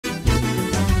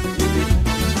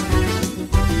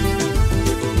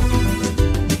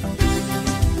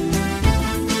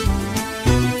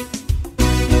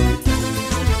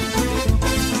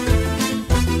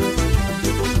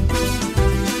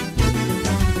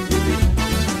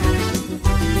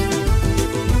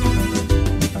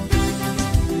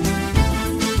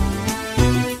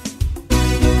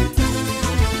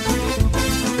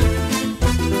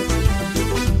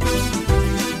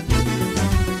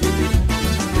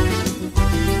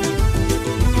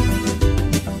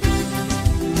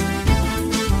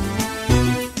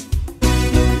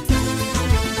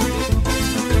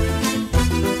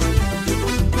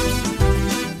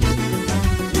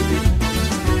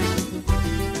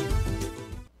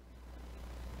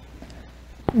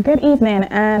Good evening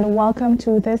and welcome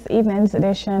to this evening's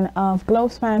edition of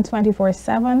Globespan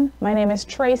 24x7. My name is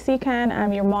Tracey.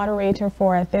 I'm your moderator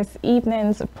for this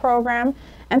evening's program.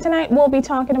 And tonight we'll be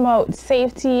talking about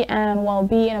safety and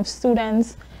well-being of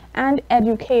students and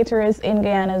educators in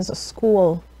Guyana's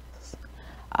schools.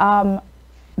 The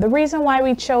reason why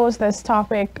we chose this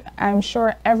topic, I'm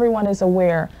sure everyone is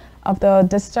aware of the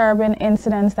disturbing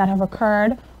incidents that have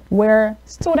occurred where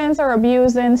students are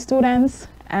abusing students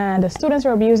and the students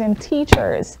are abusing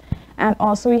teachers, and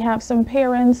also we have some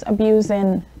parents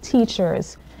abusing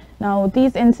teachers. Now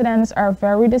these incidents are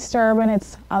very disturbing,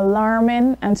 it's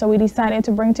alarming, and so we decided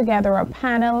to bring together a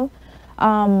panel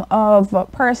of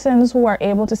persons who are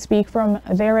able to speak from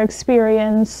their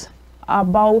experience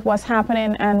about what's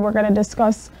happening, and we're going to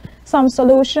discuss some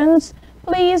solutions.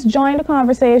 Please join the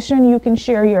conversation. You can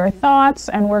share your thoughts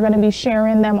and we're going to be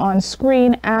sharing them on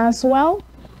screen as well.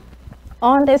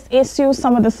 On this issue,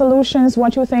 some of the solutions,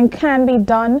 what you think can be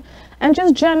done, and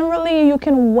just generally you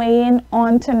can weigh in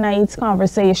on tonight's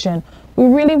conversation. We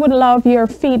really would love your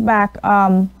feedback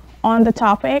on the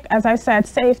topic. As I said,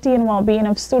 safety and well-being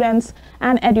of students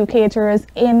and educators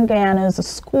in Guyana's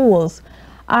schools.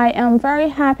 I am very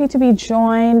happy to be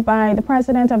joined by the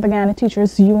president of the Guyana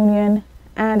Teachers Union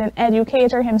and an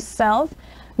educator himself,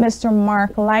 Mr.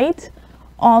 Mark Lyte.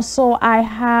 Also, I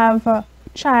have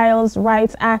child's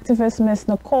rights activist, Miss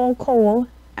Nicole,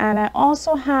 and I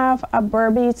also have a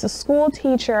Berbice school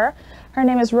teacher. Her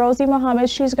name is Rosey Mohamed.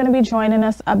 She's going to be joining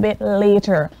us a bit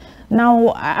later.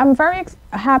 Now, I'm very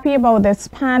happy about this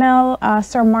panel.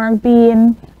 Sir Mark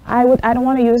being, I don't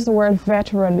want to use the word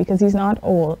veteran because he's not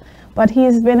old, but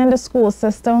he's been in the school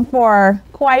system for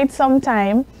quite some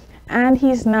time, and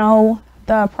he's now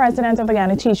the president of the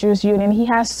Guyana Teachers Union. He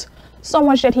has so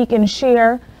much that he can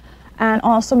share. And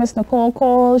also Miss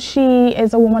Nicole, she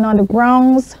is a woman on the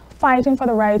grounds fighting for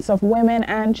the rights of women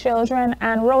and children.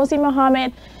 And Rosey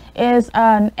Mohamed is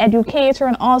an educator,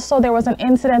 and also there was an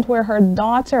incident where her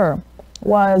daughter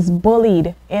was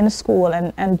bullied in school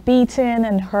and beaten,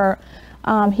 and her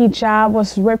hijab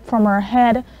was ripped from her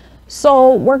head.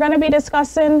 So we're going to be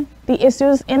discussing the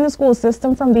issues in the school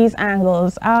system from these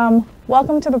angles.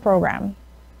 Welcome to the program.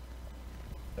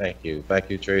 Thank you,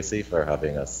 Tracey, for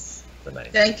having us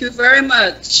tonight. Thank you very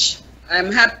much.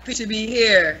 I'm happy to be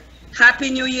here.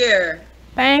 Happy New Year.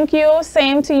 Thank you.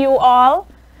 Same to you all.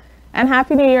 And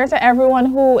Happy New Year to everyone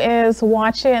who is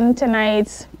watching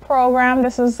tonight's program.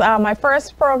 This is my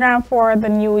first program for the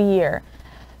new year.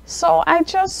 So I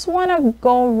just want to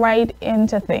go right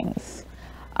into things.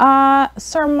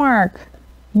 Sir Mark,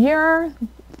 your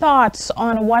thoughts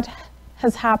on what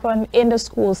has happened in the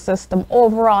school system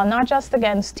overall, not just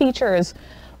against teachers,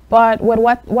 but with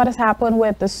what has happened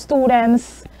with the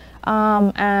students.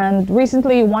 And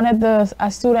recently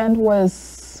a student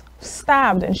was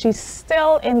stabbed, and she's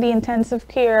still in the intensive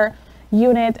care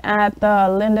unit at the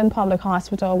Linden Public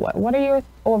Hospital. What are your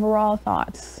overall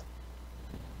thoughts?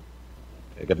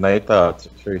 Good night,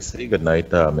 Tracey. Good night,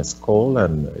 Miss Cole.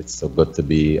 And it's so good to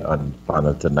be on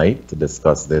panel tonight to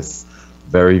discuss this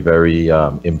very, very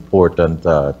important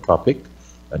topic,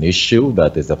 an issue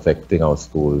that is affecting our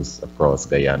schools across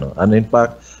Guyana. And in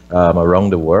fact, around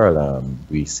the world,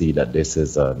 we see that this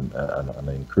is an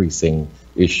increasing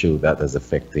issue that is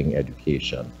affecting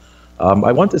education.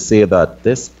 I want to say that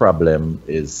this problem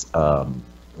is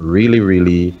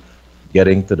really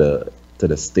getting to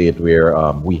the state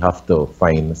where we have to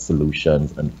find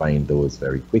solutions and find those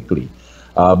very quickly.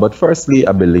 But firstly,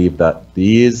 I believe that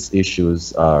these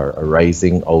issues are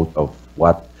arising out of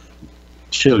what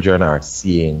children are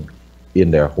seeing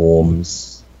in their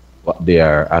homes, what they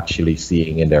are actually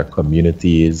seeing in their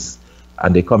communities,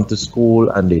 and they come to school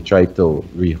and they try to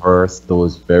rehearse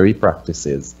those very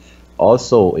practices.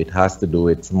 Also, it has to do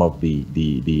with some of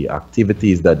the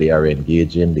activities that they are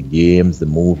engaged in, the games, the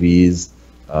movies,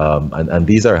 and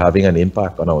these are having an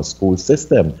impact on our school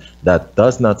system that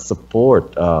does not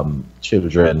support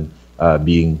children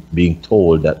being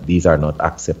told that these are not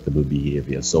acceptable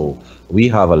behaviors. So we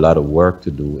have a lot of work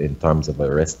to do in terms of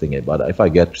arresting it. But if I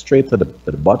get straight to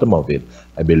the bottom of it,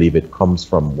 I believe it comes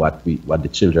from what the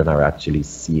children are actually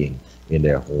seeing in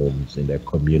their homes, in their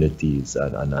communities,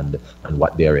 and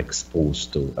what they are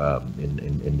exposed to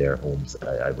in their homes,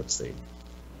 I would say.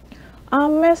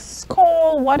 Ms.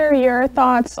 Cole, what are your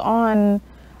thoughts on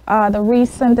the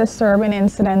recent disturbing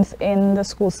incidents in the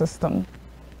school system?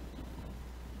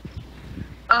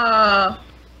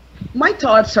 My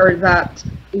thoughts are that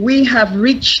we have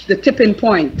reached the tipping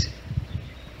point.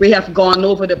 We have gone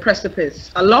over the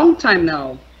precipice a long time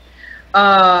now.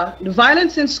 The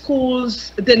violence in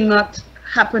schools did not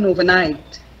happen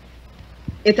overnight.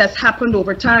 It has happened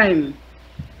over time.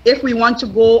 if we want to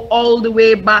go all the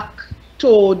way back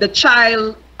to the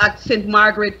child at St.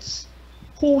 Margaret's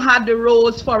who had the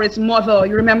rose for his mother.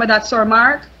 You remember that, Sir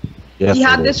Mark? Yes, he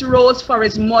had this rose for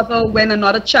his mother when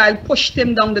another child pushed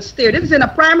him down the stairs. This is in a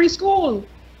primary school.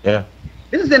 Yeah.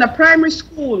 This is in a primary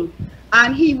school.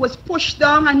 And he was pushed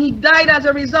down and he died as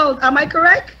a result. Am I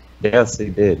correct? Yes, he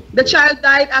did. The child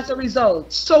died as a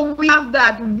result. So we have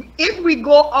that. If we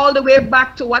go all the way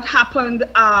back to what happened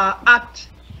at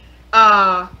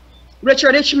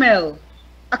Richard Ishmael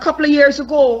a couple of years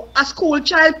ago, a school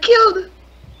child killed.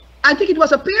 I think it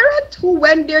was a parent who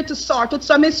went there to sort out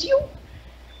some issue.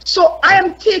 So I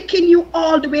am taking you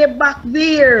all the way back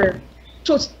there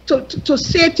to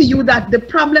say to you that the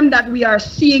problem that we are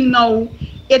seeing now,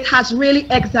 it has really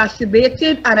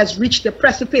exacerbated and has reached the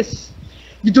precipice.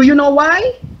 Do you know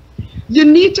why? You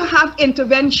need to have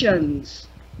interventions.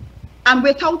 And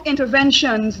without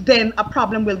interventions, then a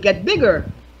problem will get bigger.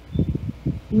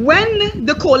 When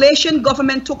the coalition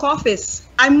government took office,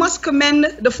 I must commend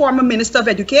the former Minister of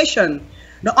Education,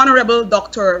 the Honorable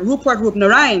Dr. Rupert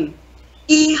Rupnarayan.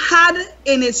 He had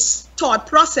in his thought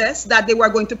process that they were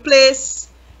going to place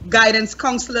guidance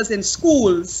counselors in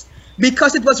schools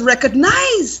because it was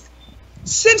recognized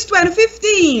since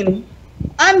 2015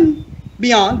 and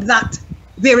beyond that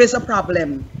there is a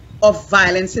problem of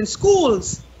violence in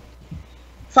schools.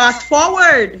 Fast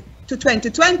forward to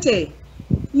 2020,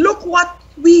 look what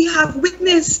we have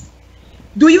witnessed.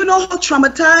 Do you know how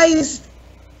traumatized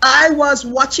I was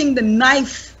watching the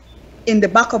knife in the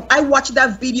back of, I watched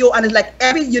that video and it's like I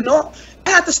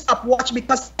had to stop watching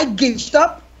because I gauged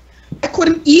up. I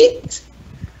couldn't eat.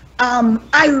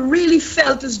 I really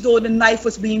felt as though the knife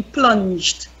was being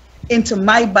plunged into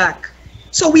my back.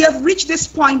 So we have reached this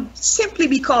point simply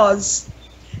because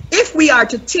if we are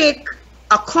to take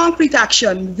a concrete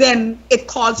action, then it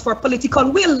calls for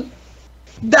political will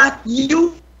that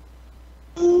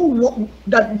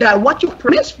what you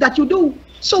promise that you do.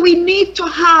 So we need to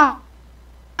have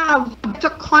a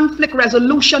conflict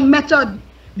resolution method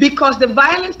because the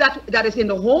violence that is in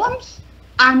the homes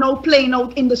are now playing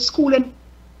out in the school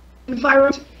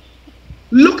environment.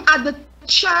 Look at the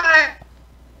child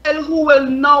who will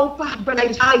now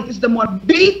is the more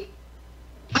beat,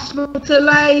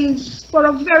 hospitalized for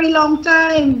a very long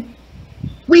time.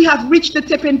 We have reached the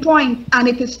tipping point and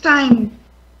it is time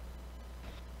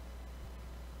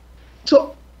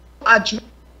to address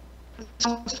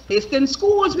in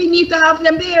schools. We need to have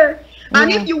them there.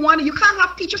 And if you want, you can't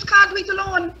have teachers can't do it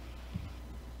alone.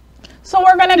 So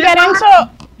we're going to get into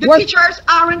the teachers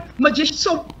aren't magicians,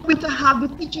 so we to have the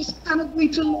teachers cannot do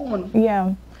it alone.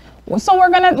 Yeah. So we're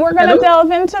gonna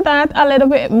delve into that a little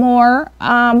bit more.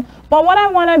 But what I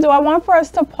want to do, I want for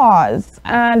us to pause,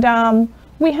 and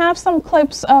we have some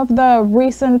clips of the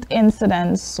recent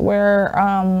incidents where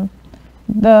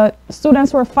the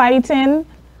students were fighting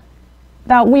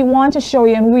that we want to show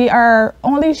you, and we are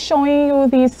only showing you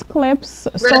these clips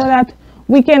so that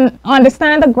we can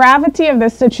understand the gravity of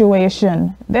this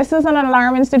situation. This is an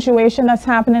alarming situation that's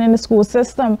happening in the school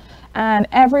system, and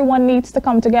everyone needs to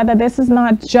come together. This is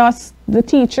not just the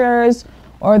teachers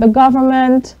or the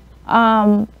government.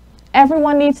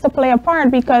 Everyone needs to play a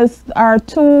part because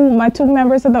my two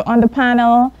members on the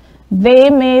panel, they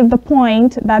made the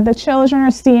point that the children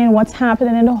are seeing what's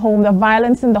happening in the home, the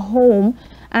violence in the home,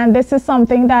 and this is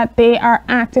something that they are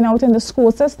acting out in the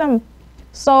school system.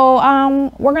 So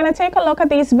we're going to take a look at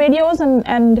these videos,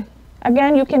 and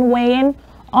again, you can weigh in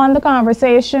on the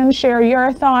conversation, share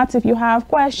your thoughts. If you have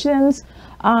questions,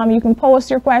 you can post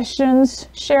your questions,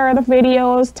 share the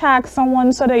videos, tag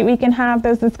someone so that we can have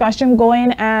this discussion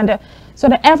going and so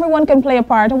that everyone can play a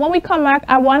part. And when we come back,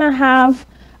 I want to have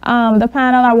the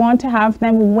panel, I want to have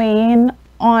them weigh in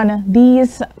on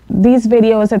these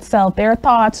videos itself, their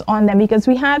thoughts on them, because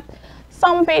we had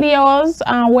some videos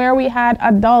where we had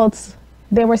adults,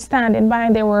 they were standing by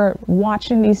and they were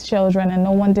watching these children and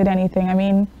no one did anything. I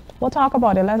mean, we'll talk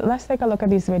about it. Let's take a look at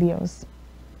these videos.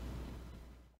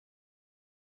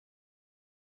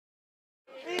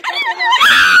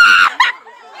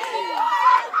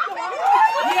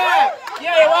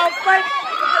 Yeah, you want to fight?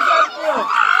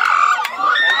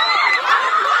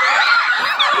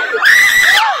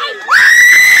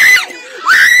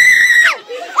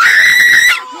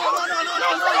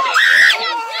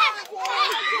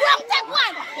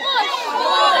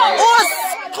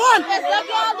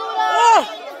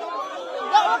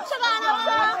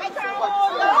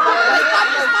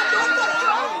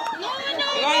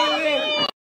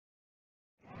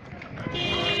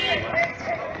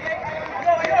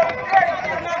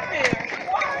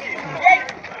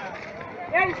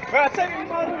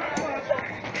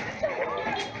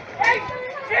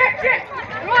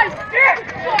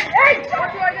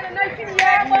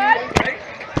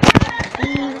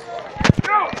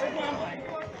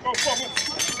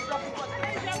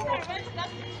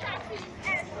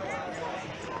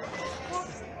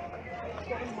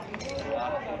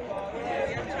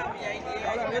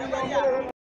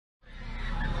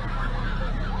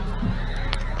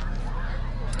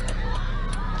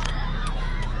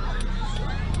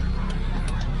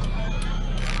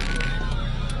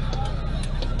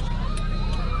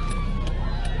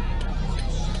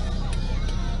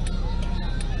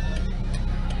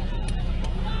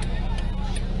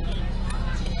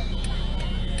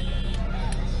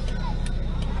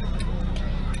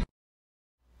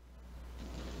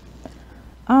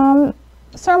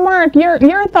 Sir Mark,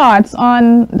 your thoughts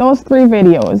on those 3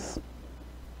 videos? A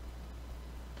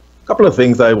couple of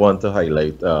things I want to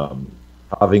highlight.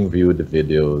 Having viewed the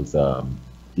videos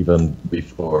even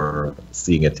before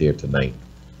seeing it here tonight,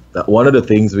 that one of the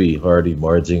things we heard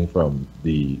emerging from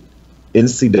the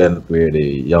incident where the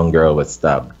young girl was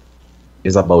stabbed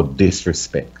is about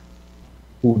disrespect.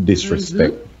 Who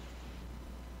disrespect?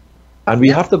 And we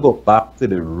have to go back to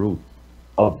the root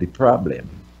of the problem.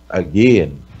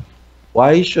 Again,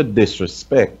 why should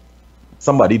disrespect,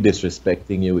 somebody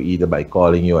disrespecting you either by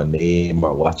calling you a name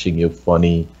or watching you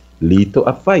funny, lead to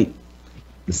a fight?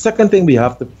 The second thing we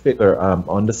have to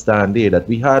understand here, that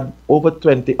we had over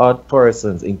 20 odd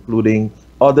persons, including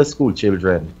other school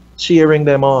children, cheering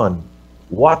them on,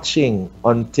 watching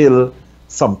until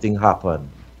something happened.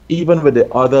 Even with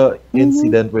the other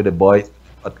incident with the boys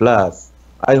at last,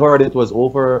 I heard it was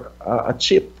over a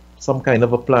chip, some kind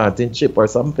of a planting chip or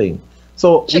something.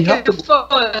 So we have to go.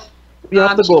 Sorry. You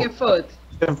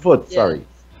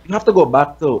have to go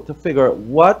back to figure out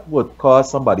what would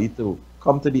cause somebody to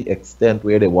come to the extent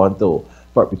where they want to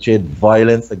perpetrate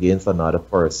violence against another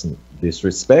person.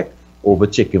 Disrespect over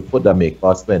chicken foot that may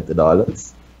cost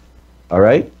 $20. All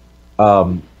right.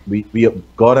 We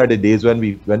gone are the days when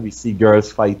we see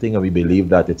girls fighting and we believe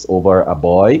that it's over a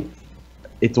boy.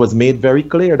 It was made very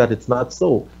clear that it's not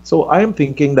so. So I am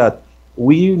thinking that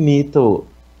we need to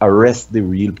arrest the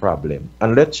real problem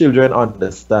and let children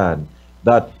understand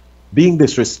that being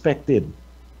disrespected,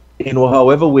 in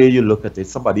however way you look at it,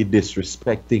 somebody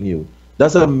disrespecting you,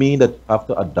 doesn't mean that you have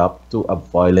to adapt to a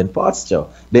violent posture.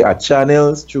 There are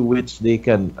channels through which they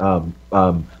can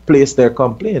place their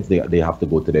complaints. They have to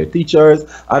go to their teachers.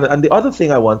 And the other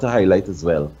thing I want to highlight as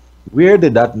well, where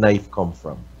did that knife come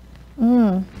from?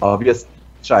 Obviously,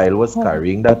 the child was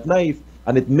carrying that knife.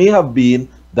 And it may have been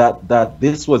that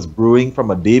this was brewing from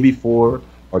a day before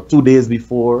or 2 days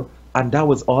before, and that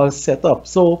was all set up.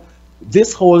 So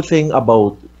this whole thing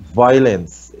about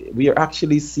violence, we are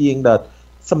actually seeing that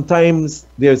sometimes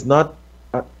there's not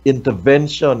an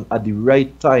intervention at the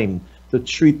right time to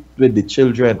treat with the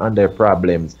children and their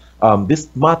problems. This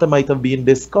matter might have been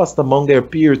discussed among their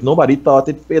peers. Nobody thought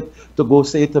it fit to go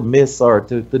say to Miss or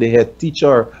to the head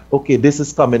teacher, okay, this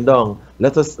is coming down.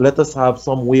 Let us have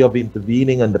some way of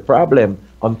intervening in the problem.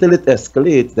 Until it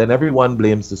escalates, then everyone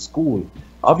blames the school.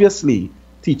 Obviously,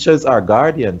 teachers are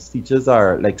guardians. Teachers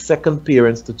are like second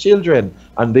parents to children,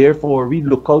 and therefore we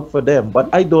look out for them.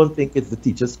 But I don't think it's the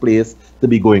teacher's place to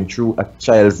be going through a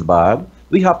child's bag.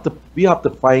 We have to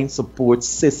find support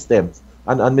systems.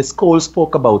 And Ms. Cole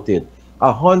spoke about it.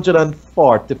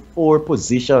 144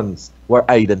 positions were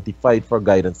identified for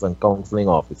guidance and counseling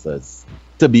officers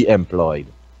to be employed.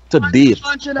 To date,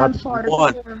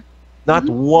 not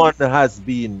one has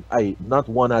been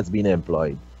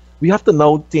employed. We have to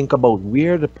now think about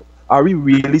are we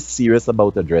really serious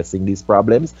about addressing these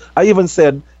problems? I even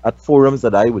said at forums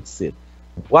that I would sit,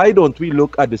 why don't we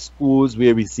look at the schools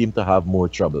where we seem to have more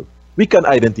trouble? We can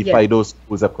identify those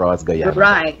schools across Guyana.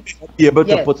 Right. We can be able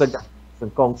to put a guidance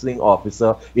and counseling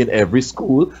officer in every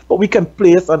school, but we can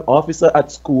place an officer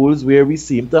at schools where we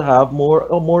seem to have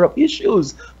more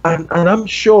issues. And I'm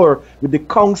sure with the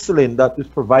counseling that is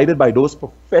provided by those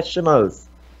professionals,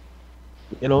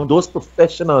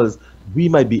 we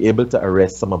might be able to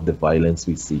arrest some of the violence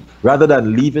we see, rather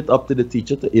than leave it up to the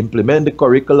teacher to implement the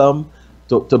curriculum,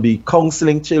 to be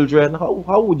counseling children.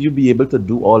 How would you be able to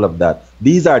do all of that?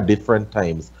 These are different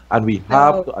times, and we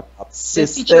have to adopt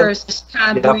systems. The teachers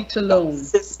can't do it alone.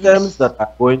 Systems that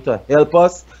are going to help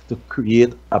us to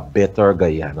create a better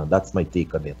Guyana. That's my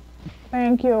take on it.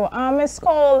 Thank you. Ms.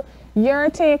 Cole, your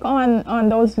take on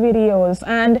those videos.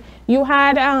 And you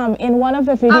had in one of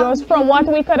the videos, from what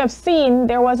we could have seen,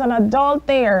 there was an adult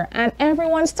there and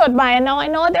everyone stood by. And now I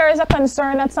know there is a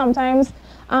concern that sometimes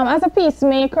as a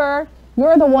peacemaker,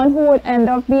 you're the one who would end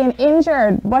up being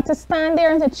injured. But to stand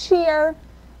there and to cheer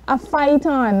a fight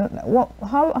on,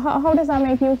 how does that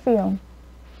make you feel?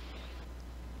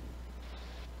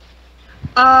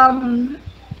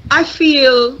 I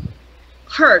feel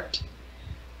hurt.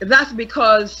 That's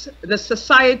because the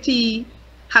society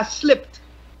has slipped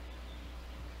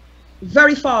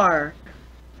very far.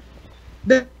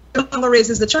 The no longer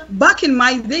raises the child. Back in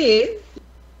my day,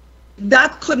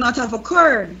 that could not have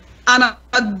occurred. An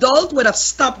adult would have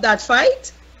stopped that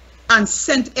fight and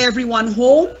sent everyone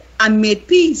home and made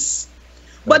peace.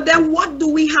 But then what do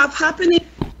we have happening?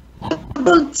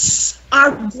 Adults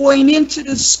are going into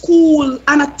the school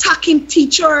and attacking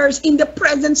teachers in the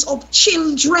presence of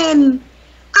children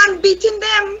and beating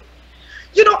them.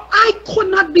 You know, I could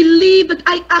not believe that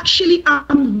I actually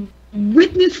am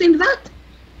witnessing that.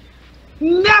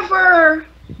 Never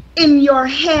in your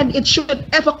head it should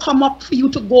ever come up for you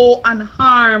to go and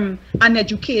harm an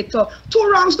educator.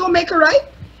 Two wrongs don't make a right.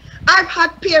 I've had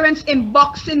parents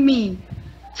inboxing me,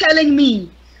 telling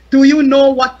me, do you know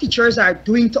what teachers are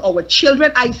doing to our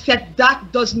children? I said,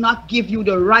 that does not give you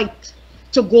the right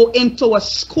to go into a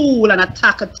school and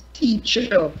attack a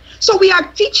teacher. So we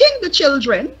are teaching the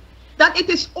children that it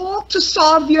is all to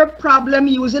solve your problem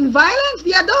using violence,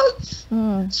 the adults.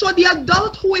 So the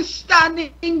adult who is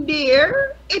standing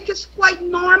there, it is quite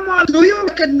normal. Do you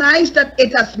recognize that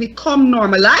it has become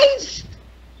normalized?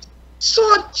 So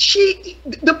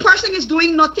the person is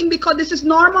doing nothing because this is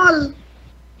normal.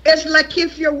 It's like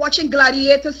if you're watching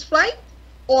Gladiators fight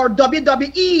or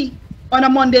WWE on a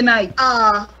Monday night,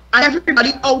 and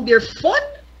everybody out there fun,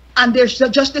 and there's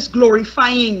just this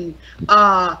glorifying,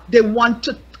 they want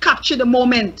to capture the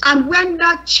moment. And when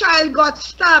that child got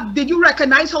stabbed, did you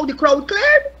recognize how the crowd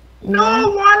cleared? No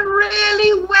one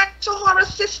really went to her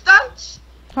assistance.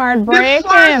 Heartbreaking. The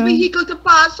first vehicle to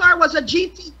pass her was a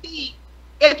GTT.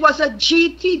 It was a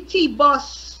GTT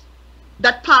bus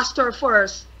that passed her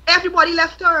first. Everybody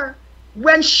left her.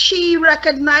 When she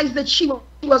recognized that she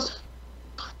was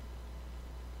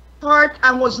hurt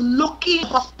and was looking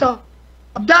hostile,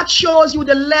 that shows you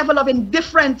the level of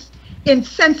indifference,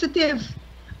 insensitive,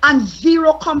 and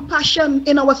zero compassion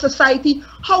in our society.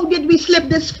 How did we slip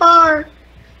this far?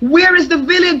 Where is the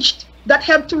village that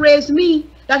helped to raise me,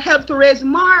 that helped to raise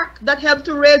Mark, that helped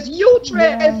to raise you,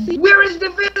 Tracey? Where is the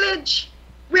village?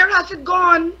 Where has it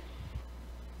gone?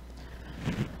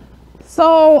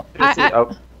 So I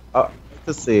have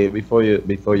to say before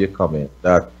you comment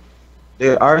that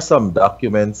there are some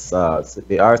documents,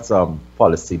 there are some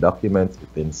policy documents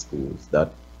within schools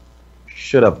that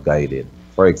should have guided.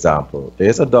 For example,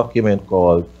 there's a document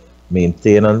called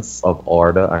Maintenance of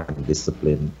Order and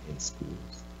Discipline in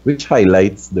Schools, which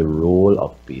highlights the role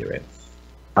of parents.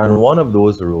 And one of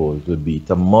those roles would be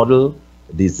to model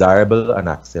desirable and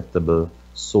acceptable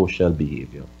social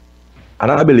behavior.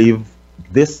 And I believe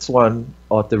this one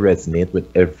ought to resonate with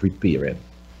every parent.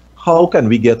 How can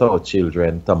we get our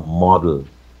children to model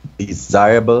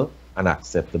desirable and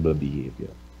acceptable behavior?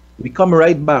 We come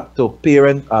right back to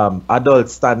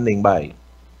adults standing by,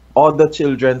 other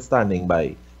children standing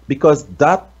by, because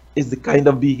that is the kind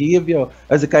of behavior,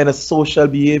 as the kind of social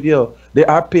behavior. There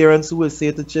are parents who will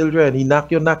say to children, he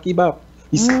knock you, knock you back.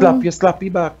 He slap you, slap you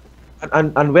back.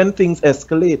 And when things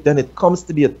escalate, then it comes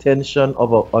to the attention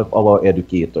of our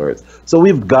educators. So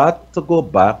we've got to go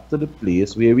back to the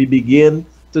place where we begin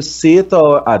to say to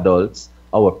our adults,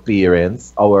 our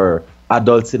parents, our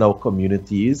adults in our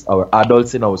communities, our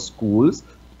adults in our schools,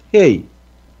 hey,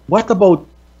 what about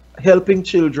helping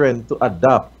children to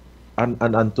adapt and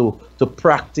to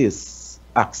practice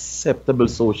acceptable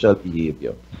social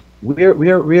behavior?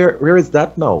 Where is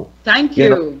that now? Thank you. You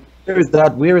know,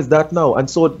 where is that now? And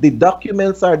so the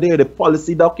documents are there, the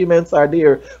policy documents are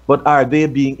there, but are they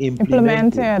being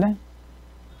implemented?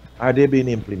 Are they being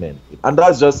implemented? And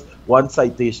that's just one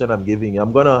citation I'm giving you.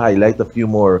 I'm going to highlight a few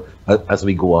more as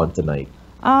we go on tonight.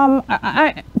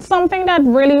 Something that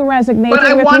really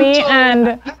resonated with me,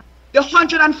 and the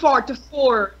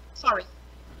 144, sorry.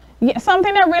 Yeah,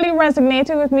 something that really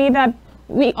resonated with me that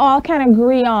we all can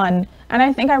agree on, and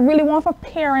I think I really want for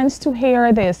parents to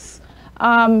hear this.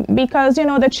 Because, you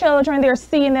know, the children, they're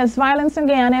seeing this violence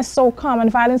again is so common,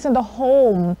 violence in the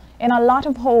home, in a lot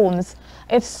of homes.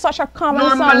 It's such a common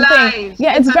something.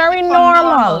 Yeah, it's very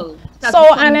normal.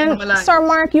 So, and then, Sir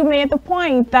Mark, you made the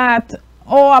point that,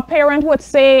 oh, a parent would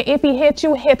say, if he hit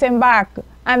you, hit him back.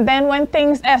 And then when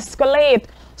things escalate,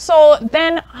 so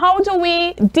then how do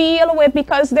we deal with,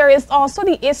 because there is also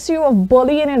the issue of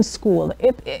bullying in school.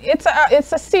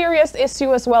 It's a serious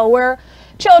issue as well, where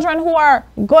children who are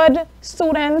good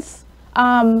students,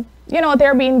 you know,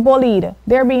 they're being bullied,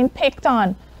 they're being picked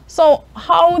on. So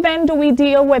how then do we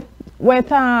deal with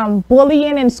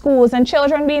bullying in schools and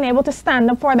children being able to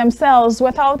stand up for themselves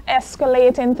without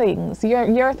escalating things?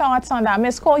 Your thoughts on that?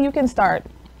 Ms. Cole, you can start.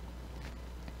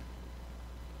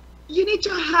 You need to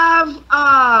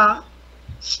have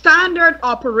standard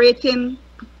operating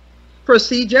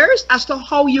procedures as to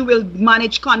how you will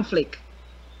manage conflict.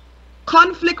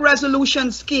 Conflict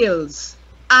resolution skills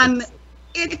And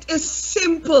it is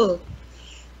simple.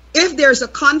 If there's a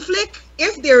conflict,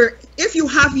 if you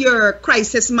have your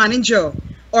crisis manager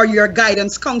or your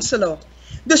guidance counselor,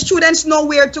 the students know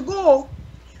where to go.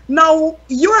 Now,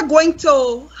 you are going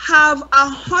to have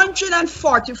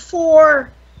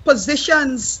 144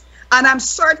 positions, and I'm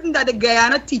certain that the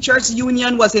Guyana Teachers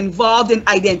Union was involved in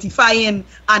identifying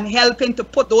and helping to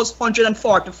put those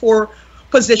 144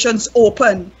 positions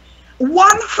open.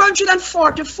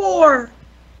 144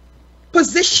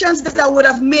 positions that would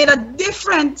have made a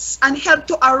difference and helped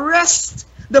to arrest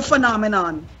the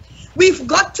phenomenon. We've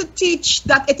got to teach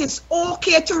that it is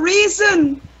okay to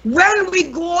reason. When we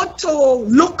go to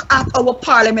look at our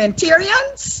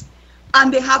parliamentarians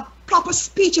and they have proper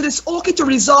speech, it is okay to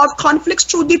resolve conflicts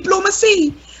through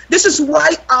diplomacy. This is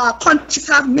why countries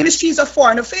have ministries of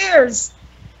foreign affairs.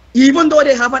 Even though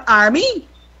they have an army,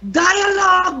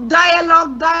 dialogue,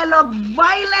 dialogue, dialogue.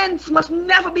 Violence must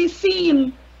never be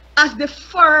seen as the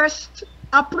first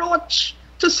approach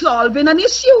to solving an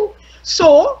issue.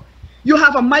 So you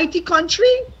have a mighty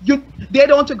country, they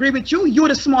don't agree with you, you're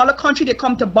the smaller country, they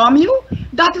come to bomb you.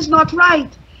 That is not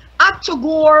right. At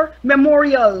Tagore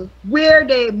Memorial, where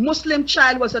the Muslim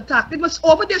child was attacked, it was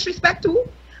over disrespect too,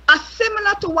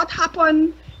 similar to what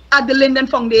happened at the Linden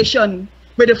Foundation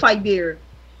with the fight there.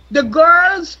 The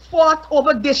girls fought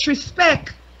over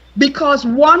disrespect because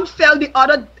one felt the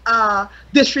other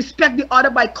disrespect the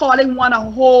other by calling one a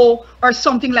hoe or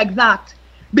something like that.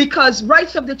 Because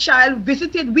Rights of the Child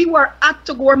visited, we were at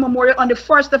Tagore Memorial on the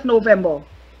 1st of November.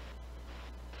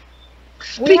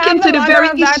 Speaking to the very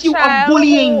issue of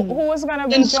bullying who is going to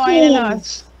be in joining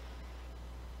schools.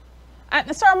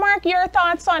 us. Sir Mark, your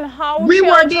thoughts on how we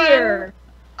were there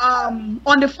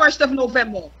on the 1st of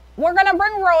November. We're going to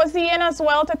bring Rosey in as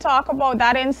well to talk about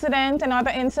that incident and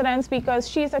other incidents because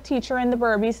she's a teacher in the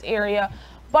Berbice area.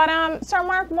 But Sir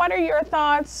Mark, what are your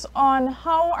thoughts on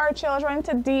how are children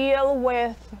to deal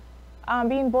with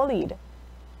being bullied?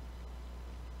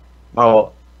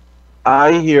 Now,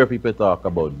 I hear people talk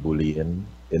about bullying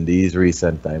in these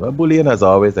recent times. But bullying has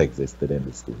always existed in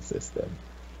the school system.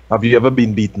 Have you ever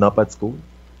been beaten up at school?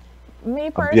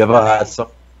 Me personally. Have you ever had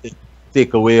something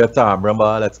take away your tambourine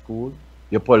ball at school?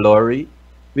 Your polori?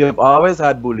 We have always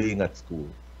had bullying at school.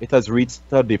 It has reached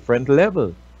a different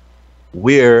level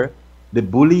where the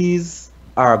bullies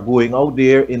are going out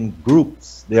there in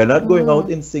groups. They are not going out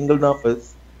in single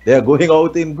numbers. They are going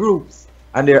out in groups.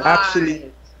 And they're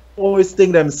actually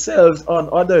foisting themselves on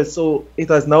others. So it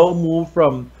has now moved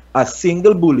from a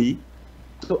single bully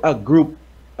to a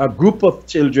group of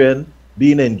children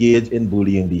being engaged in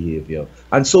bullying behavior.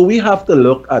 And so we have to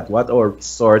look at what our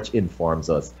research informs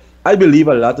us. I believe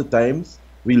a lot of times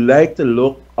we like to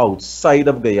look outside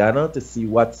of Guyana to see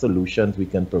what solutions we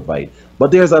can provide. But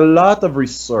there's a lot of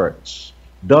research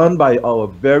done by our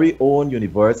very own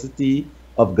University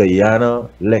of Guyana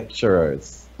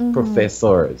lecturers,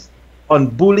 professors, on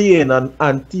bullying and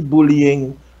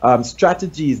anti-bullying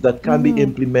strategies that can be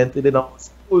implemented in our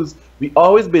schools. We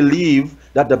always believe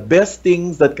that the best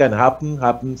things that can happen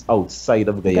happens outside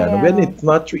of Guyana when it's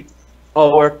not treated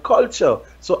our culture.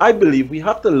 So I believe we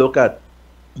have to look at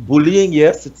bullying.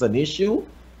 Yes, it's an issue.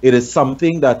 It is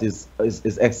something that is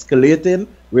escalating,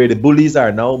 where the bullies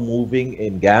are now moving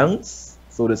in gangs,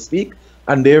 so to speak.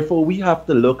 And therefore, we have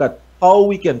to look at how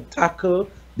we can tackle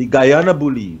the Guyana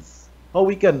bullies, how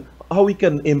we can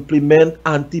implement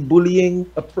anti-bullying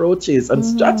approaches and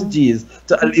strategies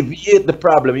to alleviate the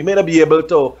problem. We may not be able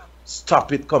to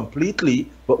stop it completely,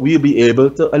 but we'll be able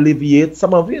to alleviate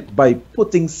some of it by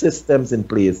putting systems in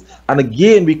place. And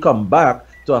again, we come back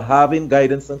to having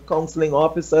guidance and counseling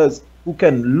officers who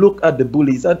can look at the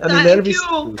bullies. And in every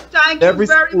school, every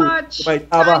school might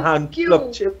have a handful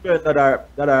of children that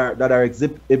are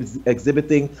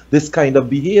exhibiting this kind of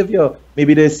behavior.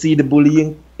 Maybe they see the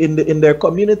bullying in their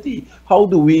community. How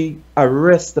do we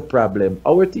arrest the problem?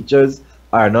 Our teachers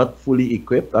are not fully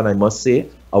equipped, and I must say,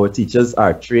 our teachers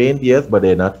are trained, yes, but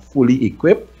they're not fully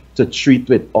equipped to treat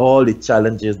with all the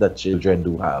challenges that children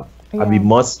do have. And we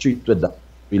must treat with that.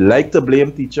 We like to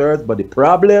blame teachers, but the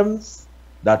problems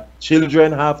that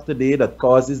children have today that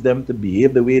causes them to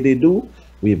behave the way they do,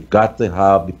 we've got to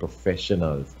have the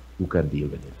professionals who can deal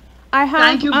with it.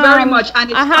 Thank you very much.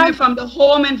 And it's coming from the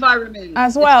home environment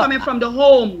as well. It's coming from the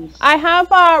homes. I have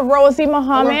Rosey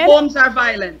Mohamed. Our homes are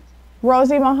violent.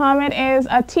 Rosey Mohamed is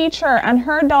a teacher, and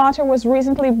her daughter was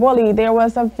recently bullied. There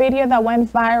was a video that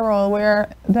went viral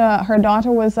where her daughter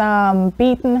was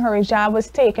beaten, her hijab was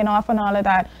taken off and all of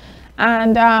that.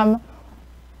 And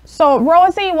So,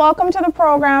 Rosey, welcome to the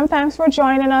program. Thanks for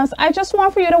joining us. I just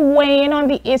want for you to weigh in on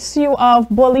the issue of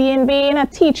bullying, being a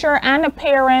teacher and a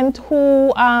parent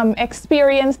who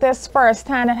experienced this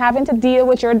firsthand and having to deal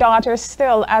with your daughter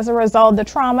still as a result, the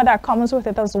trauma that comes with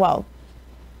it as well.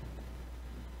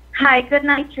 Hi, good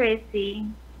night, Tracey.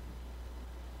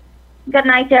 Good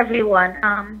night, everyone.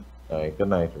 Hi, good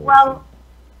night, Rosey. Well,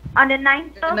 on the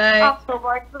 9th of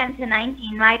October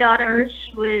 2019, my daughter,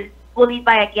 she was bullied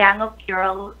by a gang of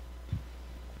girls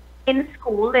in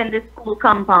school, in the school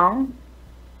compound,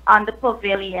 on the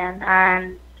pavilion.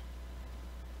 And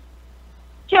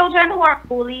children who are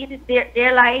bullied,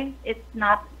 their life,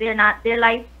 their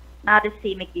life not the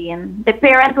same again. The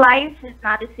parent life is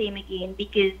not the same again,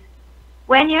 because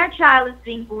when your child is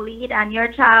being bullied and your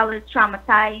child is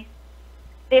traumatized,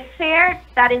 the fear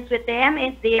that is with them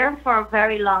is there for a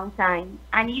very long time.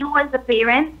 And you as a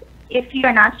parent, if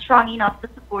you're not strong enough to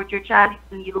support your child,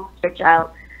 you lose your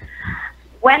child.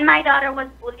 When my daughter was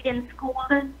bullied in school,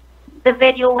 the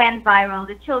video went viral.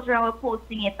 The children were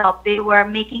posting it up. They were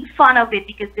making fun of it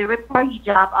because they ripped her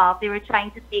hijab off. They were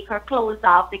trying to take her clothes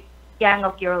off, the gang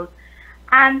of girls.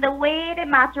 And the way the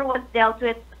matter was dealt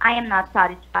with, I am not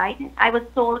satisfied. I was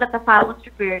told that the file was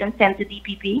prepared and sent to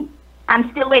DPP. I'm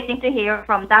still waiting to hear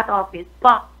from that office.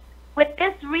 But with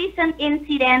this recent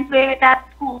incident where that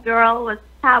schoolgirl was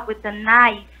stabbed with a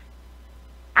knife,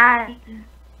 and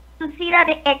to see that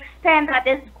the extent that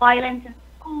this violence in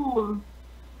school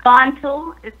gone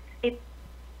to,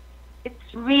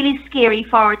 it's really scary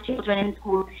for our children in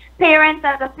school. Parents,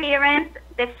 as a parent,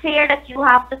 the fear that you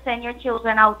have to send your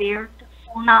children out there to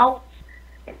school now,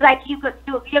 it's like you're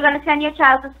going to send your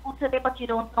child to school today, but you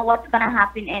don't know what's going to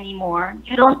happen anymore.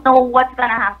 You don't know what's going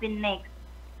to happen next.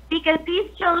 Because these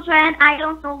children, I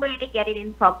don't know where they get it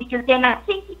in from, because they're not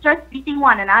seeing teachers beating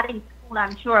one another in school.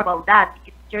 I'm sure about that,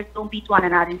 because teachers don't beat one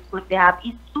another in school. If they have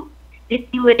issues, they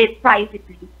deal with it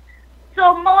privately.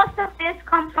 So most of this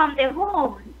comes from the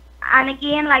home. And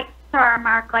again, like Sir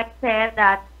Mark said,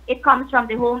 that it comes from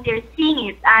the home. They're seeing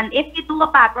it. And if you do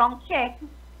a background check,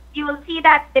 you will see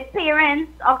that the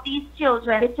parents of these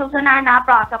children, the children are not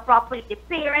brought up properly. The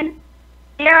parents,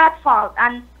 they're at fault.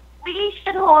 And we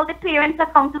should hold the parents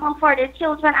accountable for their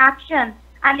children's actions.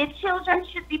 And the children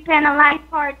should be penalized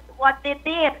for what they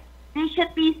did. They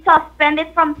should be suspended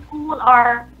from school,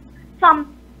 or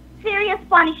some serious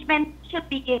punishment should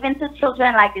be given to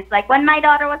children like this. Like when my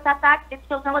daughter was attacked, the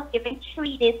children was given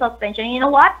 3-day suspension. You know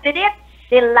what they did?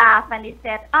 They laughed and they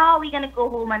said, oh, we're going to go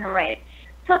home and rest.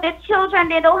 So the children,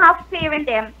 they don't have fear in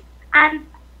them. And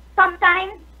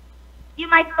sometimes you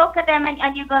might look at them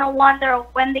and you're going to wonder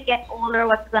when they get older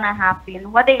what's going to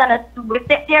happen, what they're going to do.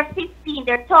 If they're 15,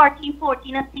 they're 13,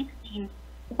 14, and 16.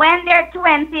 When they're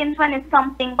 20 and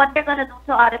 20-something, what they're going to do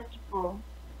to other people.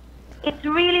 It's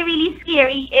really, really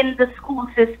scary in the school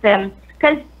system.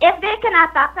 Because if they can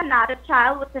attack another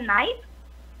child with a knife,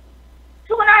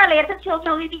 sooner or later,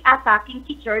 children will be attacking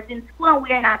teachers in school, and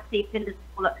we're not safe in the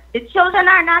school. The children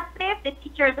are not safe, the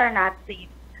teachers are not safe.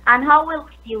 And how will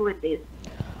we deal with this?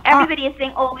 Everybody is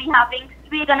saying, oh,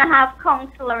 we're going to have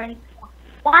counselor in school.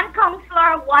 One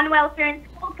counselor, one welfare in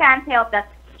school can't help that.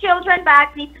 Children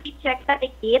bags need to be checked at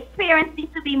the gate. Parents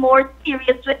need to be more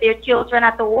serious with their children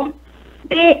at home.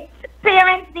 The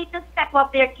parents need to step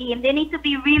up their game. They need to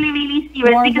be really, really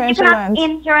serious, More because you cannot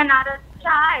injure another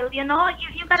child, you know?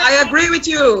 You gotta I agree with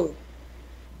you.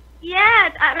 Yeah,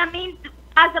 I mean,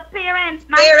 as a parent,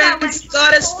 Parents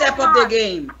gotta step up their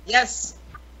game. Yes.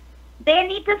 They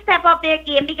need to step up their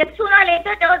game, because sooner or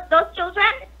later, those children,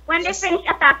 when they finish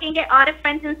attacking their other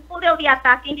friends in school, they'll be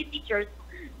attacking the teachers.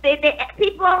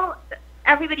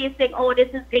 Everybody is saying, oh, this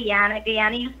is Guyana.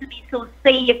 Guyana used to be so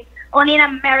safe. Only in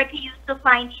America you used to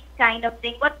find these kind of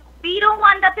things. But we don't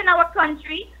want that in our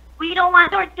country. We don't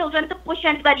want our children to push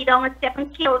anybody down a step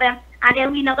and kill them, and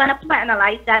then we're not going to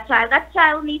penalize that child. That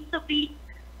child needs to be,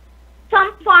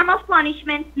 some form of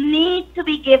punishment needs to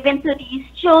be given to these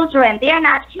children. They are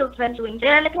not children doing,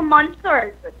 they're little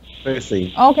monsters.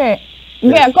 Tracey. Okay.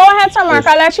 Yeah, go ahead, Sir Mark.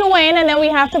 I'll let you weigh in, and then we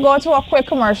have to go to a quick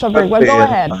commercial break. Well, go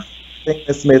ahead. I think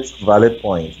Ms. makes valid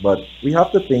points, but we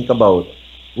have to think about,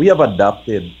 we have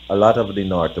adopted a lot of the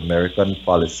North American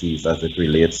policies as it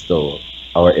relates to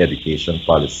our education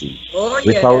policy. Oh, yeah.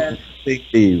 Without putting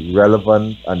the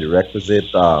relevant and the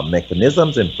requisite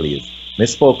mechanisms in place. We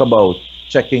spoke about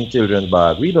checking children's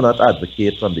bag. We do not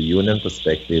advocate from the union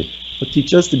perspective for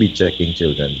teachers to be checking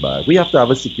children's bag. We have to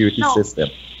have a security system.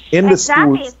 In the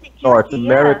schools in North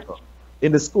America,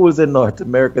 in the schools in North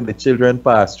America, the children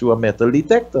pass through a metal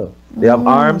detector. They have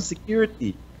armed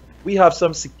security. We have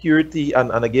some security,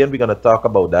 and again, we're going to talk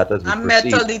about that as we proceed. A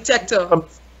metal detector.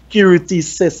 security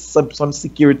system, some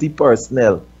security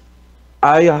personnel.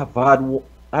 I have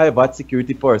had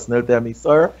security personnel tell me,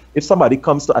 sir, if somebody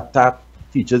comes to attack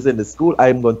teachers in the school,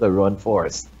 I'm going to run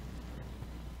first.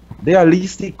 They are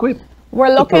least equipped. We're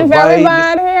looking very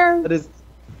bad here.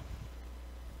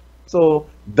 So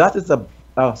that is a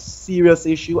serious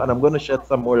issue, and I'm going to shed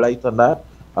some more light on that.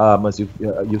 As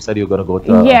you said, you're going to go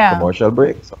to a commercial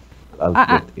break. So I'll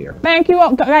get here. Thank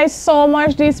you guys so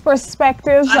much. These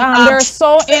perspectives, they're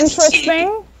so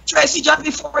interesting. Tracey, just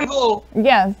before you go.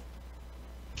 Yes.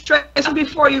 Tracey,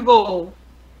 before you go,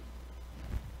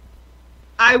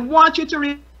 I want you to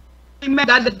remember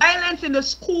that the violence in the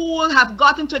school have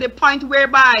gotten to the point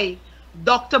whereby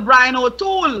Dr. Brian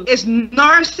O'Toole is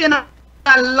nursing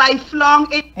a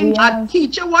lifelong injury. A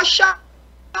teacher was shot.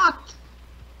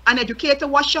 An educator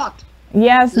was shot.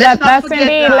 Yes, that's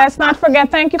indeed. Let's not forget.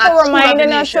 Thank you for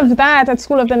reminding us of that at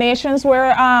School of the Nations,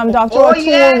 where Dr.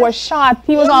 O'Toole was shot.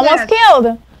 He was almost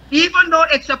killed. Even though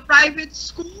it's a private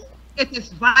school, it is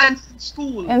violence in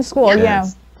school. In school,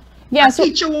 yes. Yes. A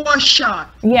teacher was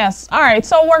shot. Yes. All right.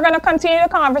 So we're going to continue the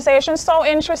conversation. So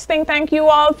interesting. Thank you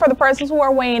all for the persons who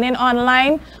are weighing in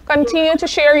online. Continue to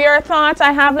share your thoughts.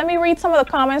 Let me read some of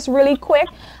the comments really quick.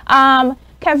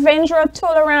 Kavindra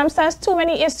Tularam says too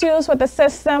many issues with the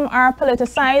system are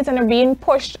politicized and are being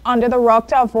pushed under the rug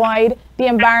to avoid the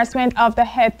embarrassment of the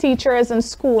head teachers and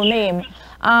school name.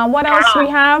 What else we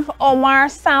have? Omar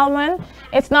Salman.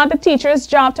 It's not the teacher's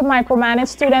job to micromanage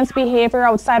students' behavior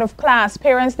outside of class.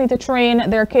 Parents need to train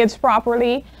their kids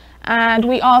properly. And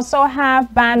we also have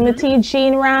Banmati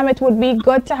Jean Ram. It would be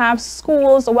good to have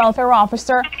schools welfare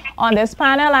officer on this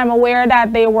panel. I'm aware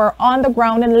that they were on the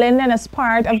ground in Linden as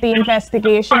part of the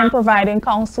investigation and providing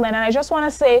counseling. And I just want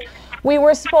to say, we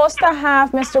were supposed to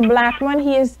have Mr. Blackman.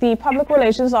 He is the public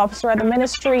relations officer at the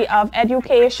Ministry of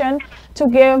Education to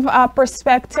give a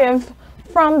perspective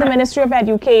from the Ministry of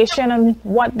Education and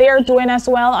what they're doing as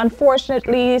well.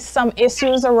 Unfortunately, some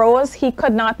issues arose. He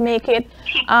could not make it.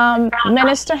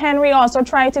 Minister Henry also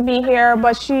tried to be here,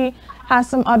 but she has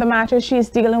some other matters she's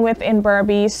dealing with in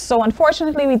Berbice. So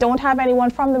unfortunately, we don't have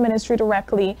anyone from the ministry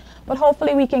directly, but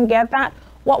hopefully we can get that.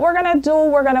 What we're going to do,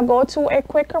 we're going to go to a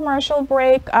quick commercial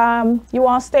break. You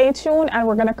all stay tuned, and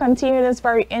we're going to continue this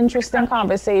very interesting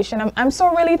conversation. I'm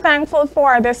so really thankful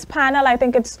for this panel. I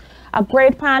think it's a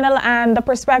great panel, and the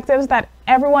perspectives that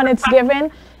everyone is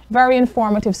given, very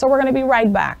informative. So we're going to be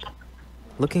right back.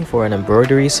 Looking for an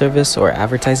embroidery service or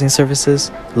advertising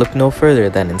services? Look no further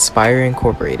than Inspire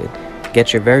Incorporated.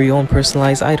 Get your very own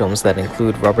personalized items that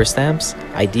include rubber stamps,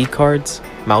 ID cards,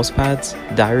 mouse pads,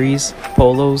 diaries,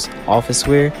 polos, office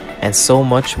wear, and so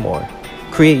much more.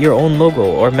 Create your own logo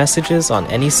or messages on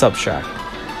any substract.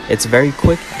 It's very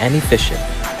quick and efficient.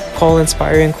 Call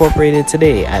Inspire Incorporated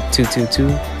today at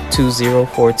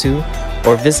 222-2042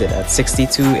 or visit at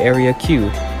 62 Area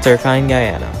Q, Turkine,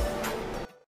 Guyana.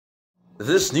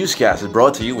 This newscast is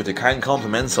brought to you with the kind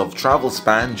compliments of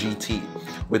Globespan GT,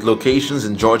 with locations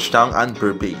in Georgetown and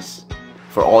Berbice.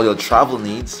 For all your travel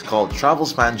needs, call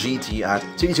Globespan GT at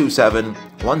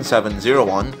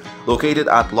 327-1701, located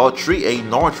at Lot 3A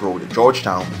North Road,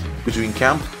 Georgetown, between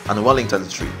Camp and Wellington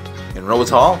Street. In Rose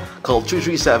Hall, call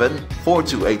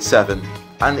 337-4287,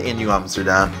 and in New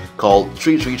Amsterdam, call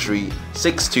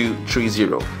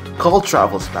 333-6230. Call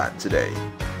Globespan today.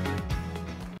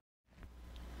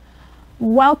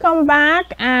 Welcome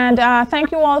back, and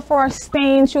thank you all for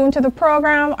staying tuned to the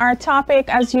program. Our topic,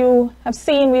 as you have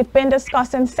seen, we've been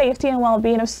discussing safety and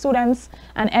well-being of students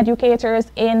and educators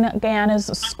in Guyana's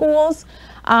schools.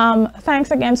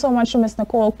 Thanks again so much to Ms.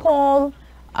 Nicole Cole,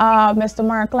 Mr.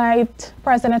 Mark Lyte,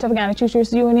 President of Guyana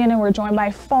Teachers Union, and we're joined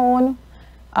by phone,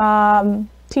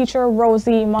 teacher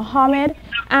Rosey Mohamed,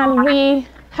 and we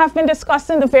have been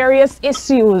discussing the various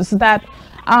issues that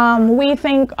we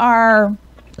think are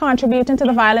contributing to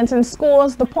the violence in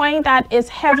schools. The point that is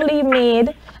heavily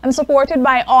made and supported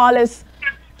by all is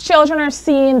children are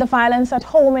seeing the violence at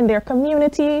home, in their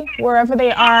community, wherever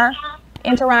they are,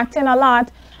 interacting a lot.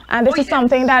 And this is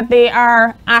something that they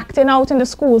are acting out in the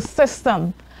school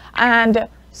system. And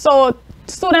so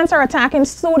students are attacking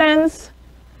students,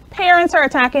 parents are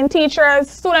attacking teachers,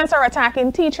 students are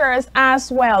attacking teachers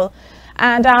as well.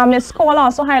 And Ms. Cole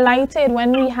also highlighted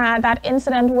when we had that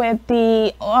incident with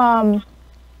the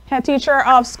head teacher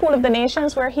of School of the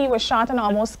Nations, where he was shot and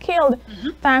almost killed.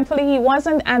 Thankfully he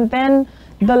wasn't. And then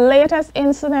the latest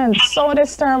incident, so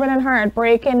disturbing and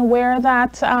heartbreaking, where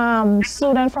that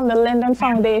student from the Linden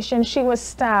Foundation, she was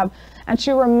stabbed and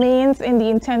she remains in the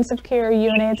intensive care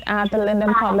unit at the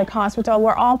Linden Public Hospital.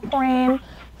 We're all praying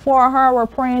for her. We're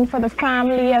praying for the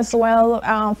family as well,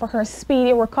 for her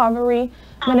speedy recovery.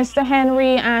 Minister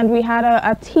Henry and we had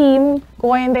a team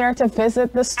going there to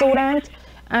visit the student,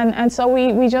 and so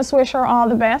we just wish her all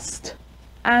the best.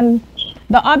 And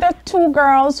the other two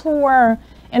girls who were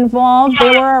involved,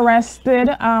 they were arrested.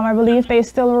 I believe they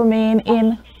still remain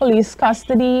in police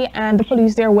custody, and the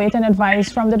police, they're waiting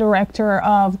advice from the director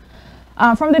of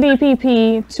from the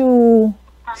DPP to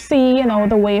see, you know,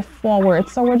 the way forward.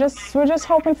 So we're just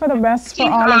hoping for the best for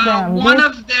all of them.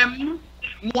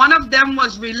 One of them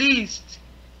was released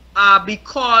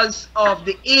because of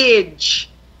the age.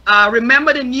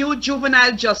 Remember the new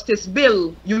juvenile justice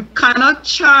bill? You cannot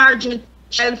charge a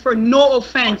child for no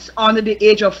offense under the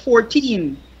age of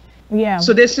 14. Yeah.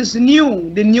 So this is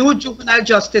new, the new juvenile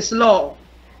justice law.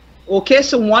 Okay,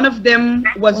 so one of them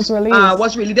was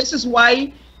released. This is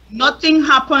why nothing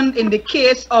happened in the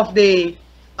case of the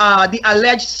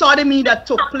alleged sodomy that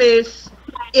took place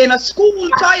in a school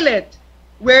toilet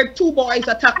where two boys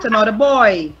attacked another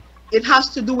boy. It has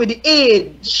to do with the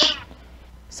age.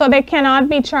 So they cannot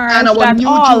be charged and our at new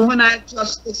all. juvenile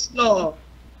justice law.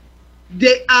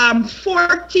 The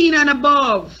 14 and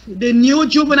above, the new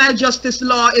juvenile justice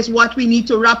law is what we need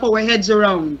to wrap our heads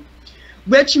around,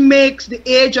 which makes the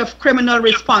age of criminal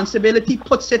responsibility,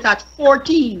 puts it at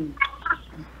 14.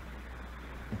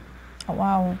 Oh,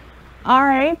 wow. All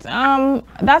right.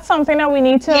 That's something that we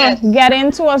need to get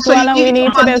into as well, and we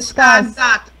need to discuss.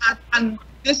 That. And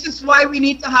this is why we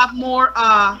need to have more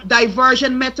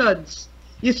diversion methods.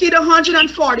 You see the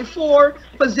 144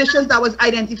 positions that was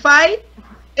identified?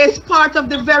 It's part of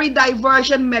the very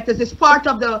diversion methods. It's part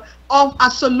of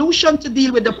a solution to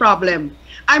deal with the problem.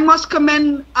 I must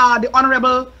commend the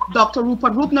Honorable Dr.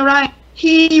 Rupert Rupnarayan.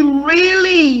 He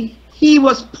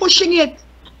was pushing it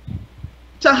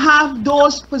to have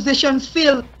those positions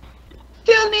filled.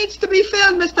 Still needs to be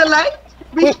filled, Mr. Lyte.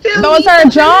 Those are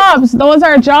jobs. Those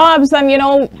are jobs. And, you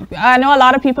know, I know a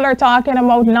lot of people are talking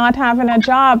about not having a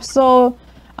job. So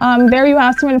there you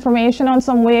have some information on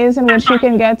some ways in which you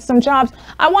can get some jobs.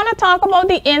 I want to talk about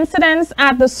the incidents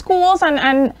at the schools,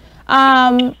 and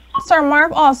Sir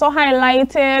Mark also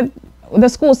highlighted the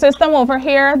school system over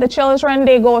here. The children,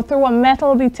 they go through a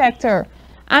metal detector.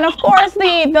 And of course,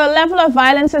 the level of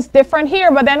violence is different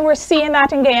here, but then we're seeing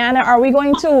that in Guyana. Are we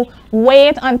going to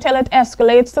wait until it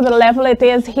escalates to the level it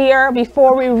is here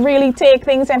before we really take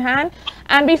things in hand?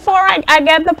 And before I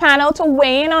get the panel to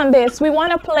weigh in on this, we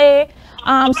want to play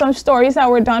some stories that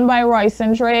were done by Royce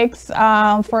and Drakes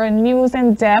for News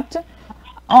in Depth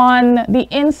on the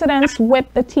incidents with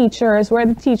the teachers, where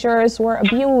the teachers were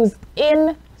abused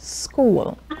in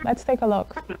school. Let's take a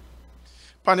look.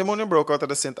 Pandemonium broke out at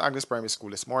the St. Agnes Primary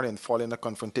School this morning following a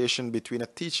confrontation between a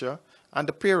teacher and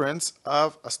the parents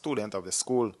of a student of the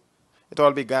school. It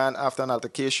all began after an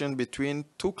altercation between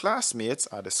two classmates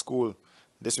at the school.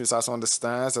 This Miss also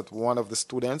understands that one of the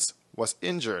students was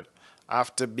injured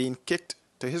after being kicked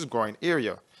to his groin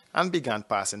area and began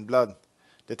passing blood.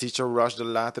 The teacher rushed the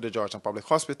lad to the Georgetown Public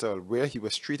Hospital, where he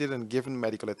was treated and given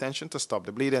medical attention to stop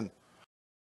the bleeding.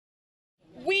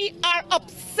 We are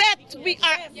upset, we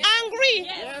are angry,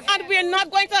 and we are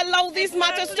not going to allow these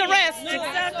matters to rest.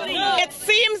 It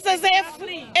seems as if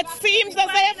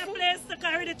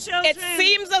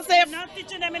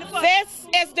this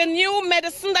is the new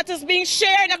medicine that is being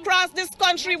shared across this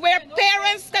country, where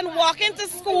parents can walk into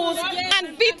schools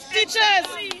and beat teachers.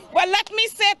 Well, let me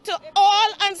say to all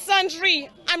and sundry,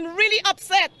 I'm really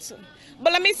upset.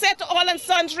 But let me say to all and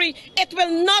sundry, it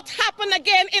will not happen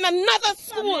again in another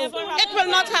school. It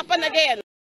will not happen again.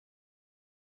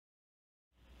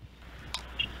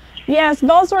 Yes,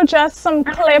 those were just some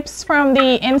clips from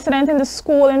the incident in the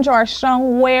school in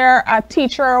Georgetown where a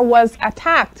teacher was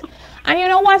attacked. And you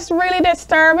know what's really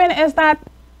disturbing is that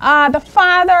the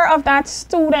father of that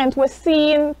student was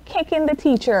seen kicking the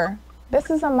teacher. This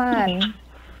is a man.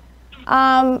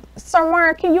 Sir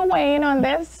Mark, can you weigh in on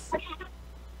this?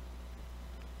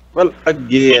 Well,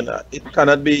 again, it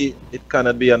cannot be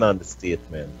an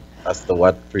understatement as to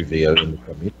what prevailed in the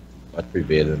community, what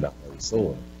prevailed in the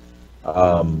household.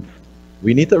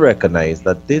 We need to recognize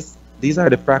that these are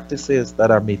the practices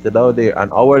that are meted out there,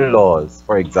 and our laws.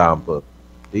 For example,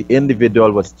 the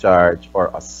individual was charged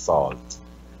for assault,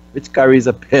 which carries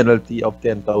a penalty of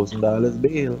 $10,000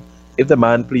 bail. If the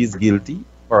man pleads guilty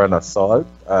for an assault,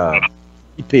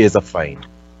 he pays a fine.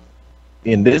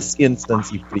 In this instance,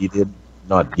 he pleaded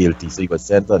not guilty, so he was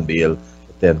sent on bail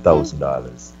for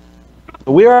 $10,000.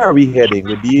 So where are we heading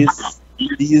with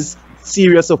these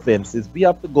serious offenses? We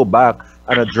have to go back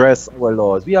and address our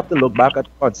laws. We have to look back at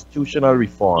constitutional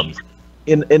reforms.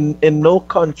 In no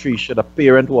country should a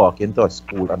parent walk into a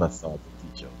school and assault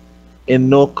a teacher. in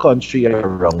no country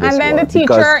around this And then the world. teacher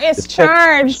Because is the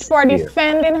charged for here,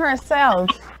 defending herself.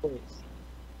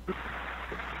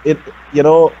 you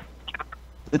know,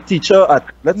 the teacher at,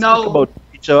 let's talk No, about the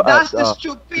teacher that's at, the teacher,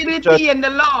 stupidity in the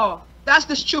law. That's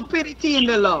the stupidity in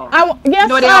the law. Yes, You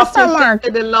know, they Pastor often Mark.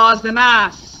 say the law's an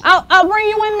ass. I'll bring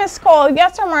you in, Miss Cole.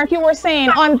 Yes, sir, Mark, you were saying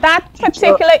on that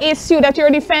particular issue that you're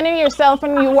defending yourself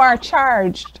and you are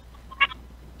charged.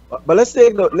 but let's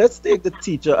take the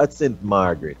teacher at St.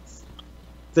 Margaret's,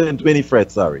 St.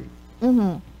 Winifred, sorry.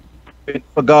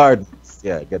 Winford Gardens,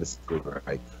 yeah, get the school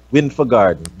right. Winford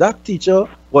Gardens. That teacher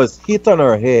was hit on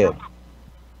her head.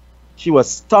 She was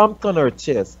stomped on her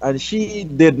chest, and she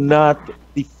did not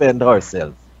defend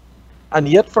herself. And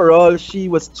yet, for all, she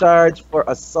was charged for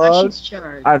assault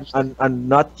and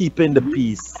not keeping the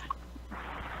peace.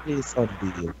 Peace on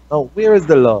deal. Now, where is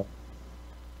the law?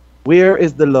 Where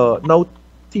is the law? Now,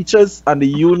 teachers and the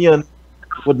union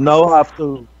would now have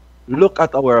to look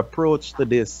at our approach to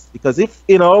this. Because if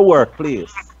in our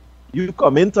workplace, you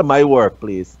come into my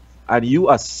workplace and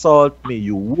you assault me,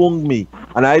 you wound me,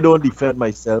 and I don't defend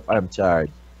myself, I'm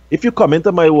charged. If you come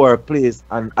into my workplace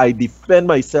and I defend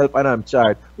myself and I'm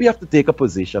charged, we have to take a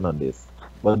position on this.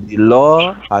 But the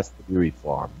law has to be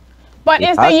reformed. But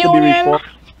is the union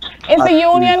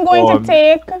going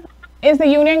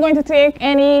to take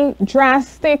any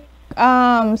drastic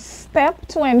step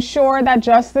to ensure that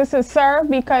justice is served?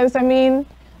 Because I mean,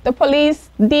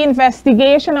 the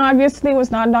investigation obviously was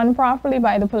not done properly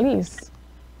by the police.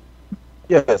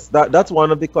 Yes, that's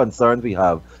one of the concerns we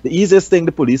have. The easiest thing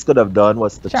the police could have done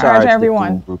was to charge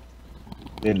everyone, the two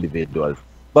individuals.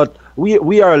 But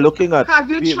we are looking at... Have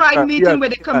you tried meeting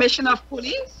with the Commissioner of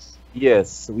Police?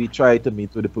 Yes, we tried to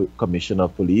meet with the Commissioner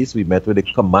of Police. We met with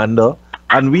the Commander.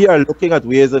 And we are looking at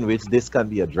ways in which this can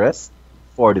be addressed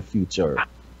for the future.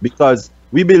 Because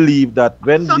we believe that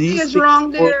when something is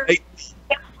wrong there,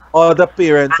 other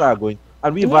parents are going...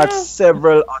 And we've had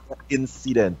several other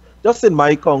incidents. Just in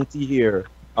my county here,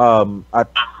 at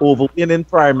Overwinning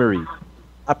Primary,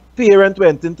 a parent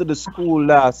went into the school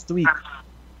last week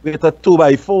with a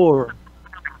 2x4.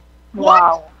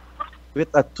 Wow. With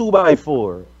a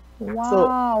 2x4. Wow. So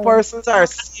persons are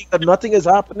seeing that nothing is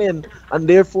happening, and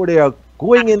therefore they are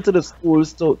going into the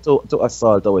schools to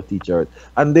assault our teachers.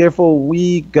 And therefore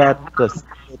we got to put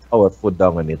our foot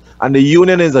down on it. And the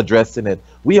union is addressing it.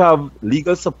 We have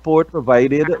legal support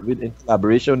provided in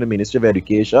collaboration with the Ministry of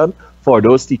Education for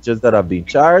those teachers that have been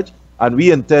charged. And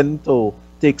we intend to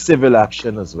take civil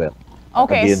action as well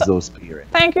against those parents.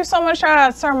 Thank you so much,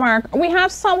 Sir Mark. We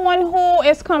have someone who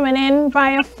is coming in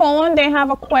via phone. They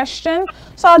have a question.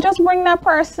 So I'll just bring that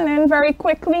person in very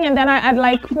quickly. And then I'd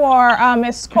like for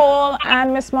Ms. Cole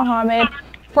and Ms. Mohamed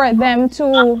for them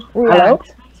to react. Hello?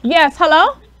 Yes,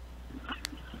 hello?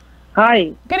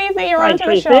 Hi. Good evening, you're on to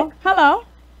the show. Hello.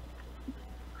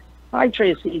 Hi,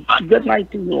 Tracy. Good night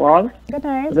to you all. Good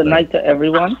night. Good night to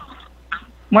everyone.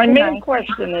 My main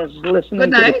question is,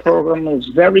 listening to the program is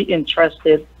very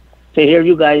interested to hear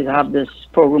you guys have this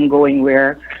program going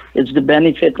where it's the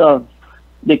benefit of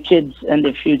the kids and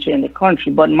the future in the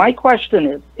country. But my question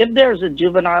is, if there's a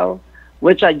juvenile,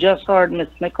 which I just heard Ms.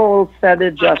 Nicole said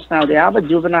it just now, they have a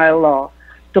juvenile law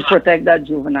to protect that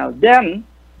juvenile, then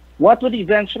what would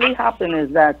eventually happen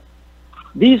is that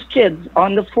these kids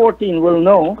under 14 will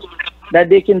know that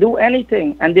they can do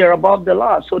anything and they're above the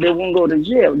law, so they won't go to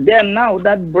jail. Then now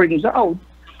that brings out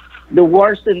the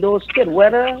worst in those kids,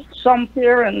 whether some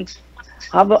parents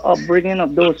have an upbringing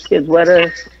of those kids,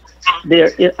 whether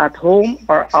they're at home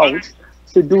or out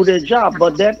to do their job.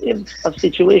 But then if a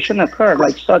situation occurred,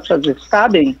 like such as a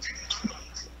stabbing,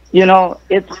 you know,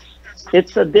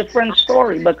 it's a different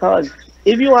story, because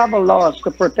if you have a law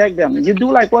to protect them, you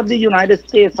do like what the United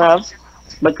States have,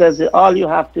 because all you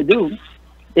have to do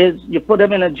is you put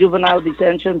them in a juvenile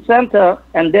detention center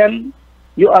and then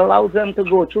you allow them to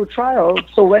go through trial.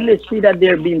 So when they see that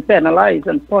they're being penalized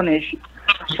and punished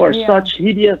for such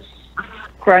hideous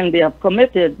crime they have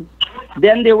committed,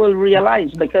 then they will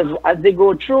realize, because as they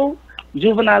go through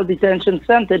juvenile detention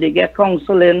center, they get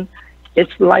counseling.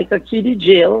 It's like a kiddie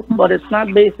jail, but it's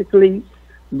not basically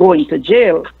going to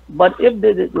jail. But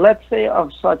if let's say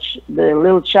of such the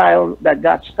little child that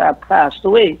got stabbed passed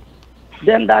away,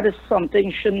 then that is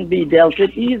something shouldn't be dealt with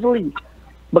easily,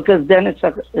 because then it's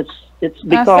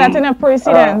become setting a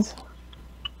precedent.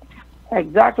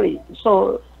 Exactly.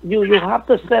 So you have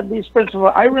to set these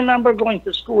principles. I remember going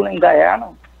to school in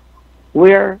Guyana,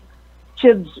 where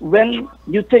kids, when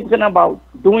you're thinking about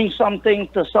doing something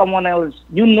to someone else,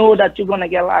 you know that you're going to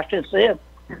get lashes.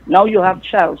 Now you have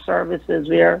child services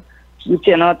where you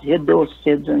cannot hit those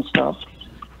kids and stuff.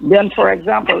 then, for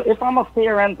example, if I'm a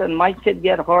parent and my kid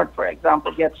get hurt, for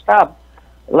example, get stabbed,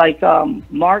 like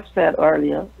Mark said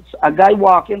earlier, a guy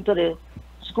walk into the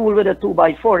school with a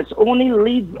 2x4. It's only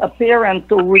leaves a parent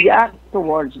to react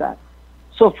towards that.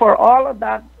 So for all of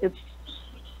that,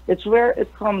 it's where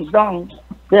it comes down.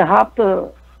 They have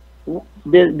to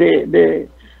the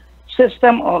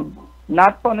system of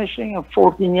not punishing a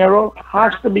 14-year-old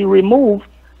has to be removed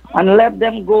and let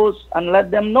them go and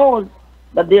let them know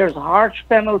that there's harsh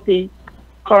penalty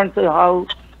according to how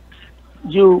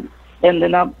you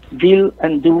ended up deal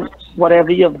and do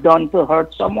whatever you've done to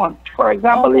hurt someone. For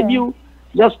example, if you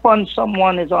just punch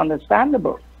someone is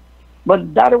understandable.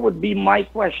 But that would be my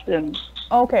question.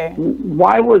 Okay.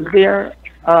 Why was there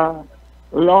a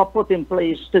law put in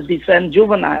place to defend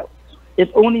juveniles?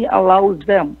 It only allows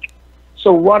them.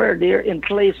 So what are they in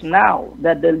place now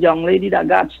that the young lady that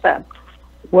got stabbed,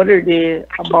 what are they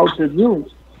about to do?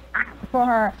 For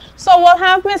her. So we'll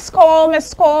have Miss Cole.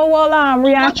 Miss Cole will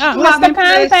react. Mr.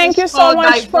 Khan, thank you so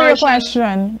much for your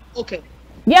question. Okay.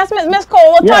 Yes, Miss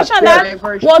Cole, we'll touch on that.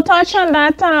 We'll touch on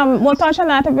that. We'll touch on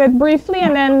that a bit briefly,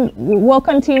 and then we'll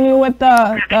continue with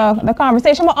the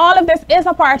conversation. But all of this is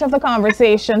a part of the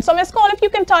conversation. So, Miss Cole, if you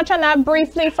can touch on that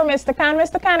briefly for Mr. Khan.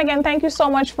 Mr. Khan, again, thank you so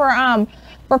much for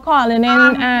calling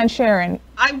in and sharing.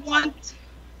 I want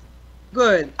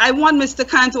Mr.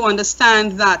 Khan to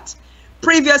understand that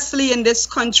previously in this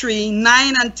country,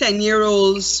 9 and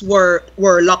 10-year-olds were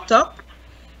locked up.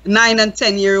 9 and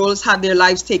 10-year-olds had their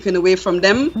lives taken away from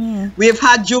them. We've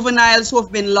had juveniles who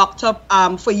have been locked up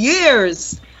for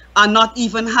years and not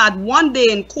even had one day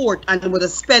in court and would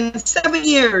have spent 7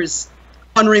 years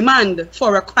on remand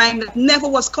for a crime that never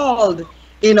was called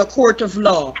in a court of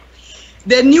law.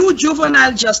 The new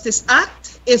Juvenile Justice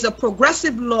Act is a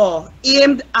progressive law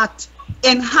aimed at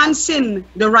enhancing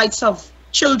the rights of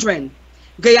children.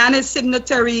 Guyana is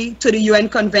signatory to the UN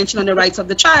Convention on the Rights of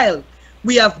the Child.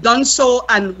 We have done so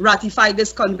and ratified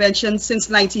this convention since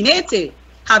 1980,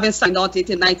 having signed on to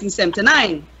it in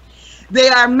 1979.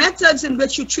 There are methods in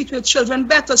which you treat your children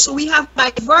better. So we have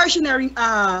diversionary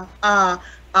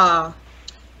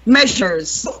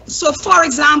measures. So for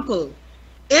example,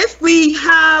 if we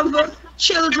have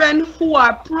children who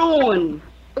are prone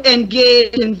to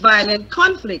engage in violent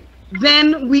conflict,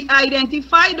 then we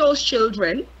identify those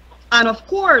children, and of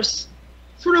course,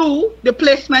 through the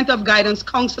placement of guidance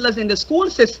counselors in the school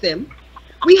system,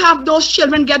 we have those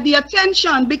children get the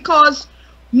attention, because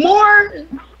more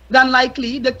than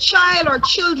likely the child or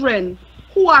children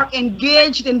who are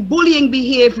engaged in bullying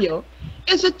behavior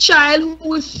is a child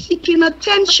who is seeking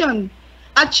attention,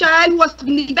 a child who was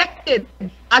neglected,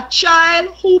 a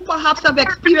child who perhaps have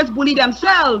experienced bullying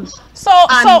themselves.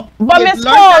 But Miss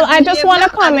Cole, I just want to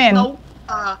come in.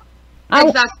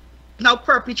 Exactly. Now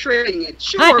perpetrating it.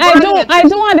 Sure, I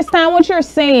do understand what you're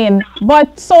saying,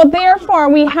 but so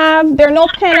therefore there are no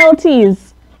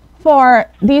penalties for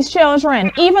these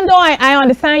children, even though I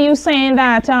understand you saying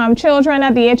that children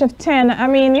at the age of 10, I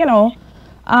mean, you know,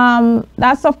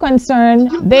 that's of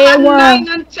concern. They were 9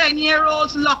 and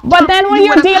 10-year-olds locked but then when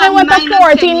you're dealing with a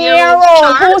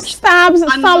 14-year-old who stabs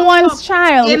someone's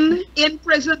child in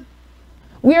prison.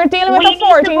 We are dealing with a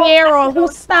 14-year-old who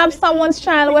stabbed someone's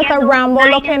child with a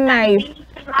Rambo-looking knife,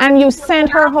 and you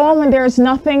sent her home, and there's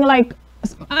nothing like.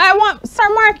 Sir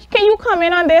Mark, can you come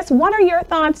in on this? What are your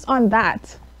thoughts on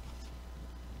that?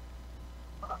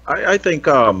 I think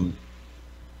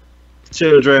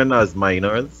children as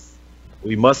minors,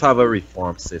 we must have a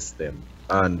reform system,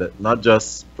 and not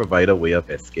just provide a way of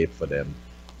escape for them,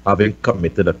 having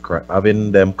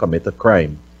them commit a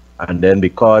crime. And then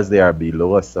because they are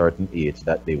below a certain age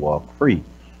that they walk free.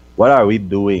 What are we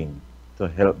doing to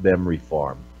help them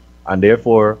reform? And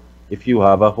therefore, if you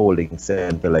have a holding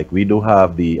center, like we do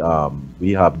have the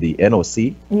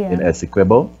NOC in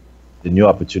Essequibo, the New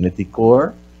Opportunity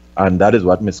Corps, and that is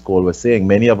what Ms. Cole was saying.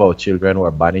 Many of our children were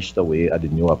banished away at the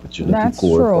New Opportunity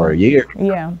Corps for a year.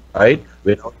 Yeah. Right?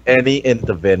 Without any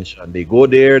intervention. They go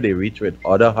there, they reach with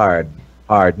other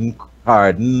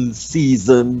hardened,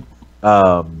 seasoned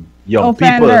young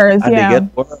offenders, people, and they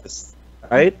get worse,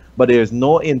 right? But there's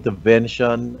no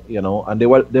intervention, you know, and there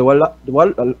were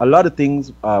a lot of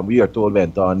things we are told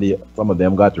went on. Some of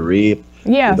them got raped,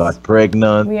 they got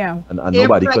pregnant, and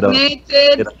nobody could have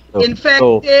infected.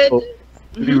 So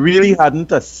we really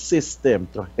hadn't a system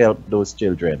to help those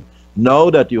children.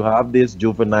 Now that you have this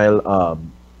juvenile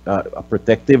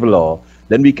protective law,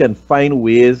 then we can find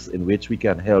ways in which we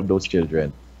can help those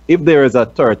children. If there is a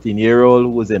 13-year-old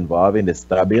who is involved in the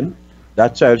stabbing,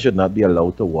 that child should not be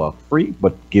allowed to walk free,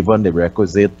 but given the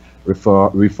requisite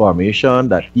reformation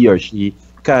that he or she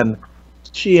can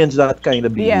change that kind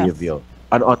of behavior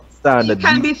and understand he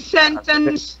that can be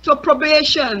sentenced to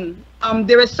probation.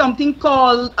 There is something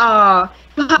called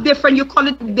different. You call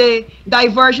it the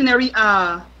diversionary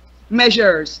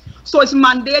measures. So it's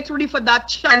mandatory for that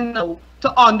child now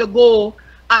to undergo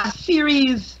a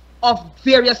series of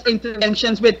various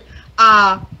interventions with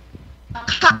a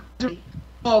cadre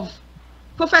of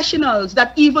professionals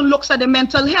that even looks at the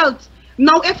mental health.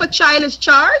 Now, if a child is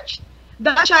charged,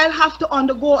 that child have to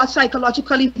undergo a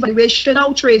psychological evaluation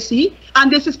now, Tracy,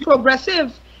 and this is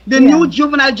progressive. The new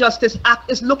Juvenile Justice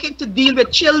Act is looking to deal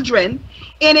with children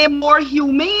in a more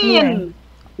humane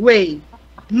way,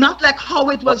 not like how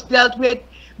it was dealt with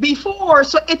before.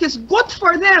 So it is good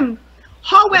for them.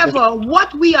 However,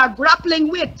 what we are grappling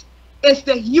with is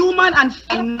the human and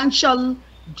financial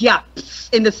gaps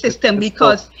in the system,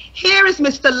 because here is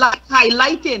Mr. Lyte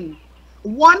highlighting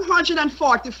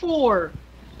 144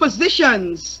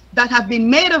 positions that have been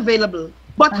made available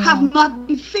but have not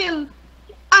been filled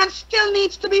and still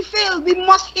needs to be filled. We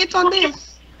must hit on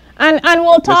this. And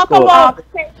we'll talk about.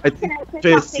 I think,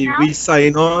 Tracey, we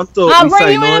sign on to. I'll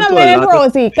bring you in a minute,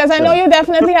 Rosey, because I know you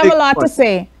definitely have a lot to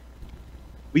say.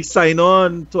 We sign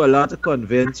on to a lot of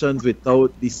conventions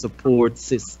without the support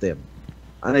system.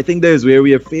 And I think there's where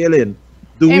we are failing.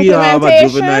 Do we have a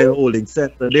juvenile holding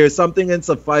center? There's something in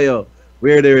Sapphire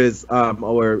where there is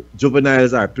our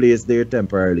juveniles are placed there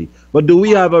temporarily. But do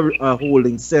we have a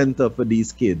holding center for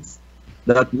these kids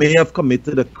that may have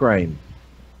committed a crime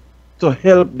to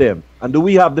help them? And do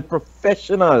we have the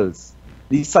professionals,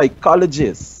 the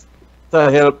psychologists to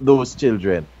help those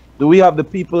children? Do we have the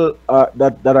people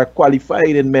that are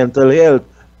qualified in mental health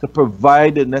to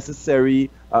provide the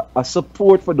necessary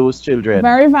support for those children?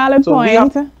 Very valid point. We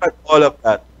have to point. look at all of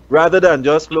that rather than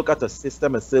just look at a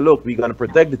system and say, look, we're going to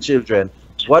protect the children.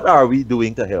 What are we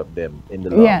doing to help them in the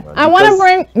long run? I want to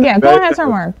bring, go ahead, Sir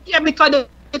Mark. Yeah, because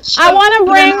I want to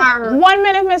bring 1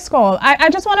 minute, Miss Cole. I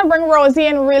just want to bring Rosey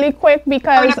in really quick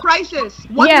because in a crisis.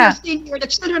 What we're seeing here, the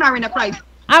children are in a crisis.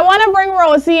 I want to bring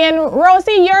Rosey in.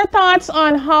 Rosey, your thoughts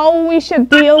on how we should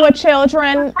deal with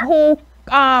children who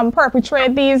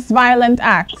perpetrate these violent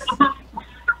acts?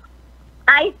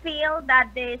 I feel that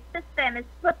the system is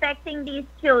protecting these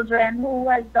children who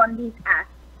has done these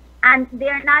acts, and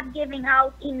they're not giving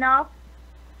out enough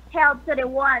help to the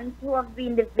ones who have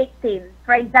been the victims.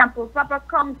 For example, proper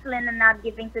counseling are not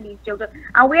giving to these children.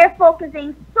 And we're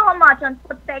focusing so much on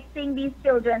protecting these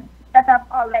children that have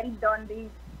already done these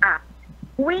acts.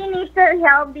 We need to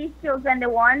help these children, the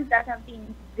ones that have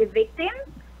been the victims.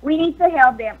 We need to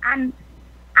help them. And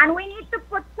we need to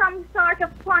put some sort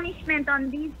of punishment on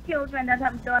these children that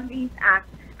have done these acts.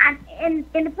 And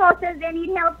in the process, they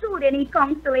need help too. They need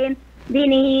counseling. They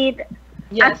need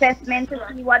assessment to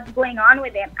see what's going on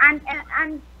with them.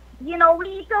 And you know,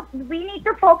 we need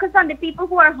to focus on the people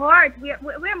who are hurt.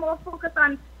 We're more focused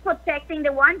on protecting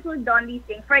the ones who've done these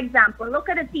things. For example, look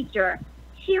at a teacher.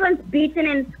 She was beaten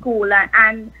in school,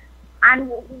 and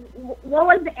what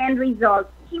was the end result?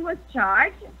 She was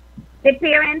charged. The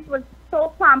parents was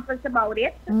so pompous about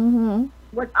it.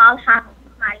 Was all happy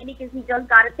money because he just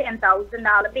got a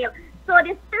 $10,000 bill. So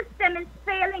the system is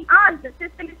failing us. The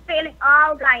system is failing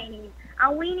all Guyanese.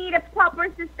 And we need a proper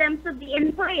system to be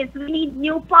in place. We need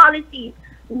new policies.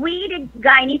 We, the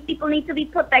Guyanese people, need to be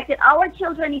protected. Our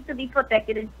children need to be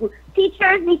protected in school.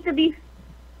 Teachers need to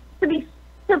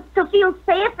feel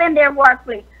safe in their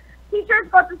workplace. Teachers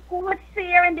go to school with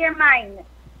fear in their mind.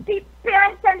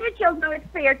 Parents send their children with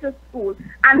fear to school.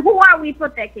 And who are we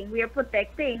protecting? We are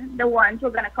protecting the ones who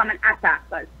are going to come and attack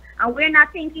us. And we're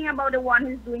not thinking about the one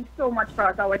who's doing so much for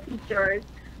us, our teachers.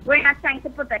 We're not trying to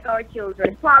protect our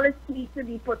children. Policy needs to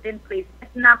be put in place.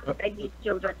 Let's not protect these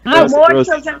children. More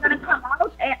children are going to come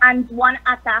out and want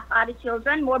to attack other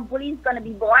children. More bullies going to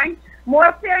be born.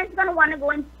 More parents going to want to go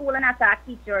in school and attack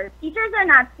teachers. Teachers are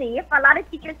not safe. A lot of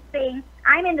teachers saying,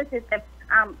 I'm in the system.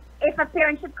 If a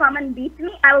parent should come and beat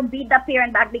me, I will beat the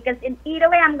parent back because in either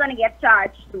way, I'm going to get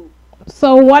charged too.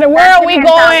 So where are we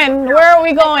going? Where are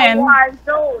we going? War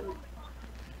zone.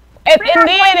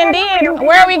 Indeed.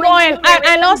 Where are we going?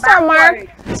 I know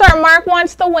Sir Mark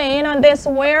wants to weigh in on this.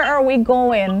 Where are we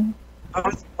going?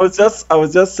 I was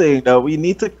just saying that we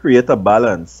need to create a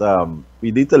balance.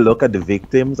 We need to look at the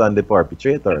victims and the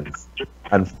perpetrators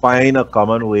and find a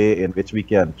common way in which we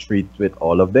can treat with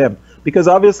all of them. Because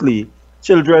obviously,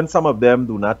 children, some of them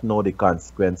do not know the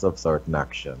consequence of certain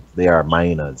actions. They are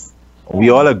minors. We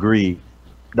all agree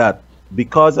that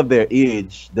because of their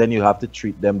age, then you have to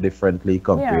treat them differently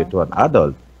compared to an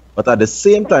adult. But at the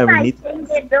same time, we need to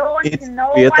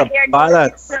create a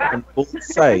balance on both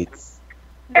sides.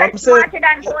 They're smarter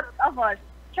than both of us.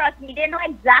 trust me, they know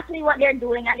exactly what they're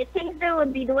doing, and the things they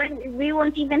would be doing, we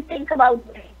won't even think about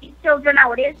doing. These children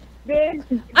nowadays, and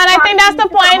I think that's the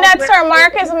point that Sir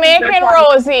Mark is making,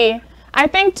 Rosey. I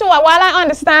think too, while I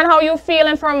understand how you feel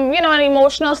and from, you know, an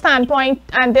emotional standpoint,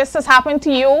 and this has happened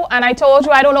to you, and I told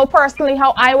you I don't know personally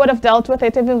how I would have dealt with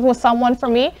it if it was someone for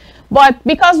me, but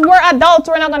because we're adults,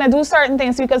 we're not going to do certain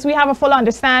things because we have a full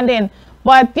understanding.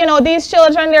 But, you know, these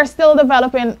children, they're still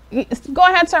developing. Go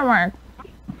ahead, Sir Mark.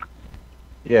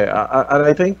 Yeah, and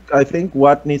I think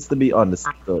what needs to be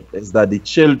understood is that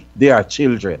they are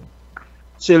children.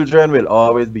 Children will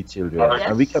always be children. Yes.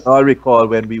 And we can all recall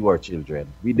when we were children.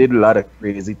 We did a lot of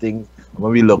crazy things.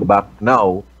 When we look back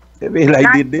now, I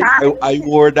did this, I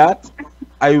wore that,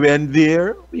 I went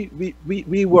there. We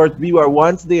were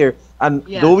once there. And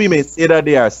yes, though we may say that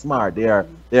they are smart, they are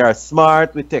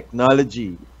smart with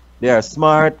technology. They are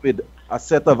smart with a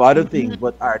set of other things,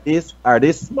 but are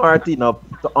they smart enough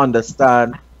to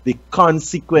understand the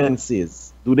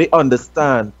consequences? Do they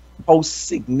understand how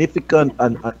significant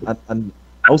and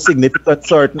how significant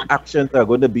certain actions are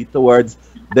going to be towards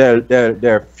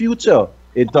their future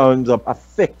in terms of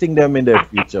affecting them in their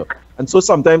future? And so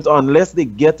sometimes unless they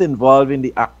get involved in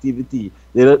the activity,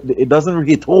 it doesn't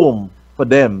hit home for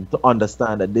them to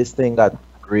understand that this thing got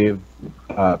grave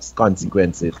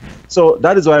consequences. So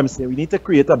that is why I'm saying we need to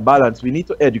create a balance. We need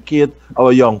to educate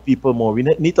our young people more. We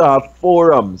need to have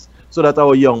forums so that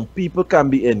our young people can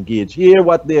be engaged, hear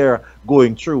what they're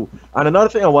going through. And another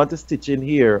thing I want to stitch in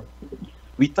here,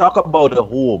 we talk about the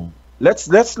home.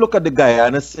 Let's look at the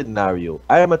Guyana scenario.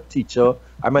 I am a teacher.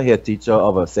 I'm a head teacher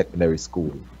of a secondary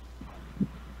school.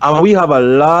 And we have a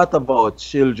lot of our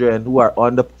children who are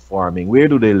underperforming. Where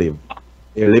do they live?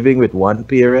 They're living with one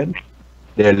parent.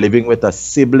 They're living with a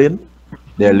sibling.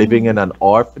 They're living in an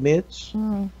orphanage.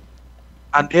 And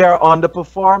they are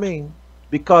underperforming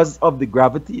because of the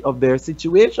gravity of their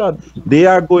situation. They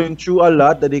are going through a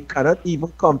lot that they cannot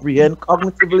even comprehend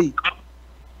cognitively.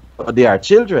 But they are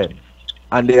children.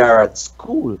 And they are at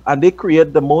school. And they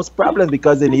create the most problems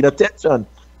because they need attention.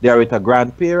 They are with a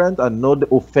grandparent, and no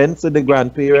offense to the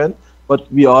grandparent,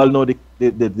 but we all know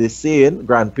the saying,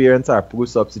 grandparents are poor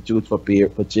substitutes for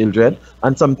children.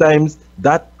 And sometimes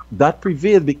that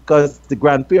prevails because the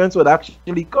grandparents would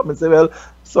actually come and say, well,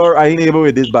 sir, I ain't able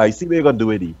with this boy, see what you're going to do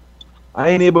with it. I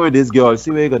ain't able with this girl, see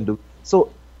what you're going to do.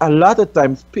 So a lot of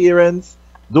times parents,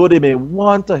 though they may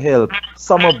want to help,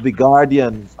 some of the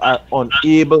guardians are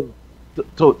unable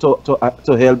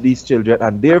to help these children,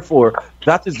 and therefore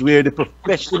that is where the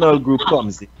professional group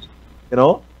comes in. You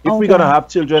know, if we're gonna have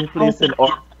children placed in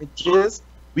orphanages,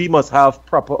 we must have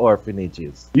proper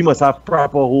orphanages. We must have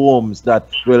proper homes that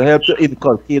will help to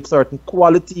inculcate certain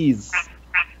qualities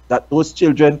that those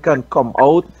children can come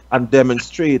out and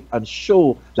demonstrate and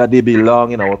show that they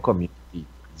belong in our community.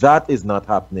 That is not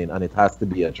happening, and it has to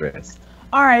be addressed.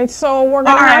 All right, so we're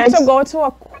going to have to go to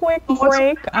a quick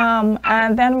break,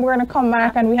 and then we're going to come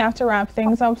back and we have to wrap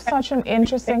things up. Such an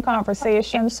interesting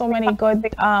conversation, so many good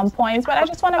points. But I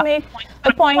just want to make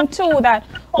the point, too, that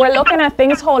we're looking at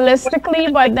things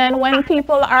holistically, but then when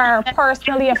people are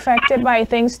personally affected by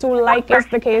things, too, like is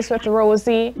the case with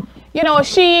Rosey, you know,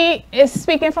 she is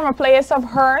speaking from a place of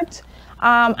hurt.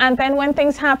 And then when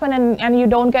things happen and you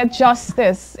don't get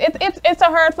justice, it's a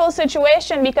hurtful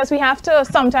situation because we have to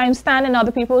sometimes stand in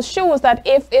other people's shoes, that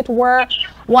if it were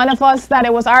one of us, that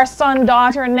it was our son,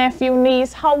 daughter, nephew,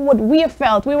 niece, how would we have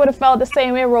felt? We would have felt the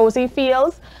same way Rosey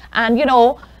feels. And, you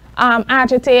know,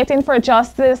 agitating for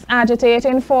justice,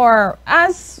 agitating for,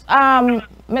 as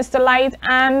Mr. Lyte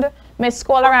and Ms.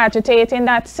 Nicole are agitating,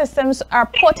 that systems are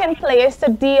put in place to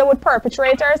deal with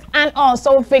perpetrators and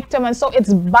also victims. And so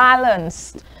it's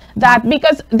balanced, that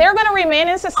because they're going to remain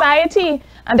in society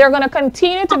and they're going to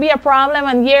continue to be a problem,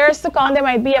 and years to come they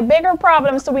might be a bigger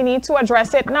problem, so we need to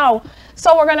address it now.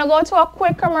 So we're going to go to a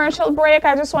quick commercial break.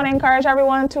 I just want to encourage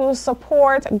everyone to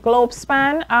support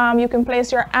Globespan. You can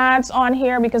place your ads on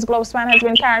here because Globespan has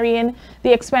been carrying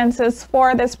the expenses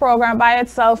for this program by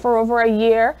itself for over a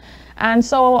year. And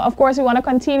so, of course, we want to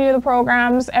continue the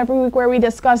programs every week where we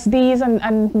discuss these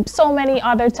and so many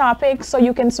other topics. So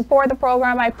you can support the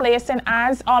program by placing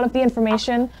ads. All of the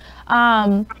information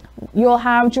you'll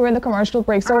have during the commercial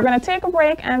break. So we're going to take a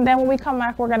break, and then when we come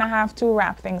back, we're going to have to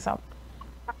wrap things up.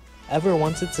 Ever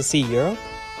wanted to see Europe?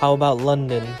 How about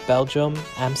London, Belgium,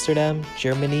 Amsterdam,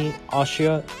 Germany,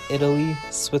 Austria, Italy,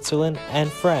 Switzerland,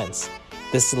 and France?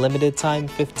 This limited time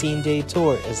 15-day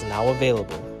tour is now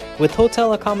available. With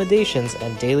hotel accommodations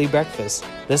and daily breakfast,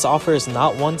 this offer is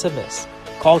not one to miss.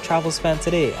 Call Travelspan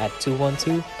today at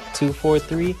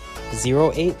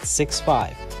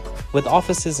 212-243-0865. With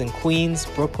offices in Queens,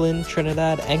 Brooklyn,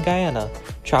 Trinidad, and Guyana,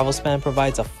 TravelSpan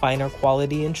provides a finer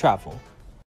quality in travel.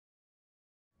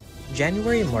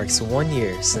 January marks 1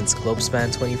 year since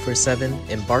Globespan 24x7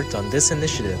 embarked on this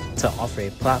initiative to offer a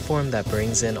platform that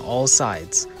brings in all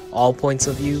sides, all points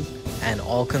of view, and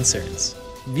all concerns.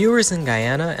 Viewers in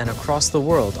Guyana and across the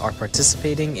world are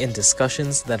participating in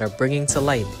discussions that are bringing to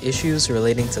light issues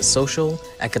relating to social,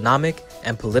 economic,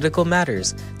 and political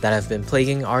matters that have been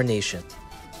plaguing our nation.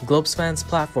 Globespan's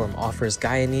platform offers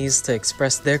Guyanese to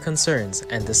express their concerns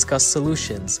and discuss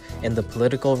solutions in the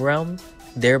political realm,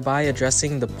 thereby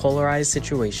addressing the polarized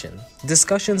situation.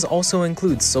 Discussions also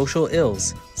include social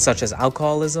ills, such as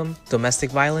alcoholism, domestic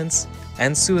violence,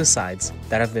 and suicides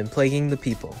that have been plaguing the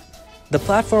people. The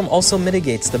platform also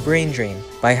mitigates the brain drain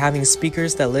by having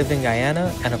speakers that live in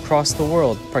Guyana and across the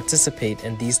world participate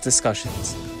in these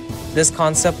discussions. This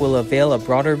concept will avail a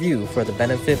broader view for the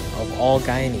benefit of all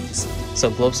Guyanese, so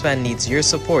Globespan needs your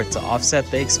support to offset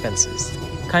the expenses.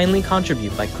 Kindly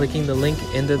contribute by clicking the link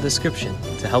in the description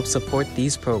to help support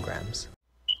these programs.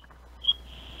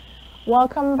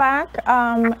 Welcome back.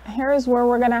 Here's where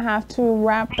we're gonna have to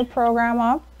wrap the program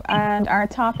up, and our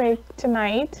topic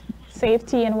tonight,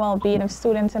 safety and well-being of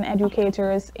students and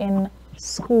educators in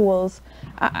schools.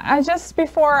 I just,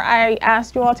 before I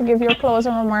ask you all to give your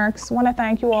closing remarks, want to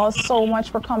thank you all so much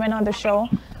for coming on the show,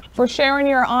 for sharing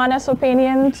your honest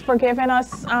opinions, for giving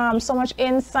us so much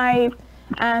insight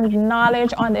and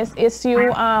knowledge on this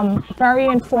issue. Very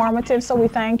informative, so we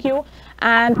thank you.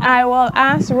 And I will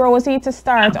ask Rosey to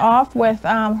start off with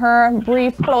her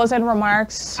brief closing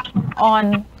remarks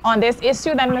on this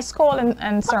issue, then Ms. Cole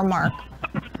and Sir Mark.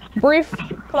 Brief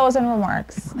closing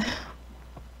remarks.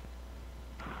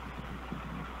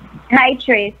 Hi,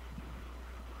 Trace.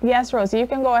 Yes, Rosey, you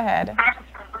can go ahead.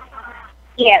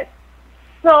 Yes.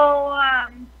 So,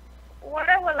 what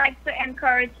I would like to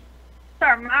encourage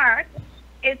Sir Mark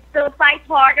is to fight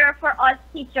harder for us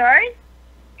teachers,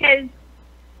 because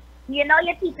you know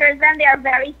your teachers, and they are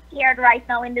very scared right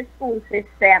now in the school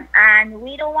system, and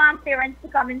we don't want parents to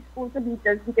come in school to beat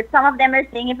us, because some of them are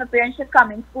saying if a parent should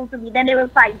come in school to beat, then they will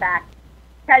fight back,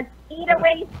 because either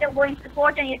way you're still going to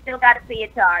court and you still got to pay a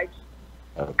charge.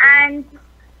 Okay. And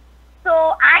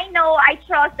so I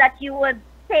trust that you would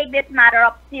take this matter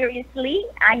up seriously.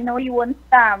 I know you wouldn't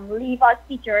leave us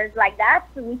teachers like that,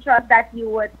 so we trust that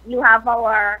you have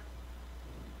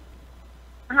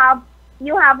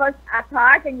us at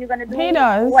heart, and you're going to do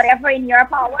whatever in your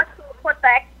power to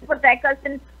protect us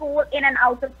in school, in and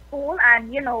out of school.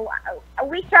 And you know,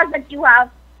 we trust that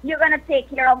you're going to take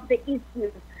care of the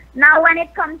issues. Now, when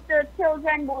it comes to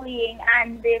children bullying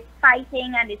and the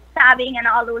fighting and the stabbing and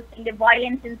all those things, the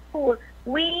violence in school,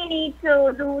 we need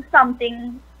to do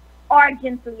something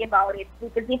urgently about it,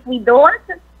 because if we don't,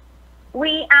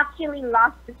 we actually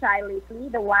lost the child lately,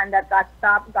 the one that got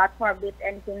stopped. God forbid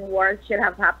anything worse should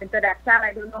have happened to that child.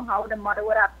 I don't know how the mother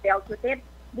would have dealt with it,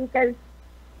 because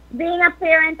being a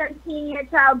parent and seeing your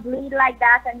child bleed like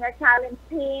that and your child in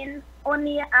pain,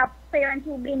 only a parent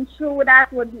who's been through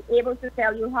that would be able to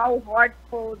tell you how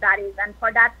hurtful that is. And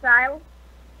for that child,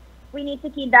 we need to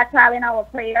keep that child in our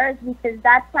prayers, because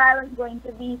that child is going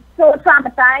to be so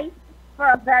traumatized for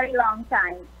a very long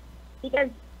time, because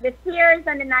the fears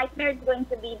and the nightmares are going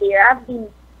to be there. I've been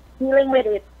dealing with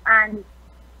it, and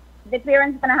the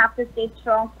parents are going to have to stay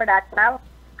strong for that child.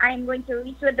 I'm going to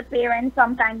reach with the parents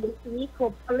sometime this week,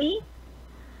 hopefully,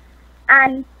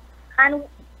 and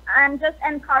I'm just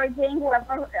encouraging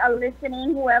whoever are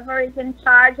listening, whoever is in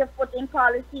charge of putting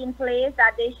policy in place,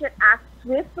 that they should act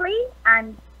swiftly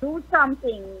and do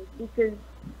something, because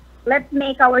let's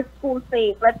make our school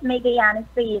safe. Let's make Guyana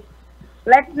safe.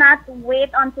 Let's not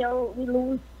wait until we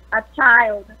lose a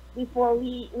child before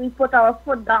we put our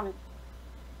foot down.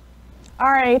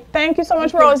 All right. Thank you so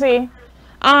much, Rosey.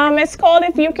 Ms. Cole,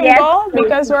 if you can go,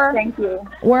 because we're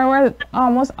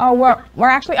almost we're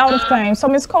actually out of time. So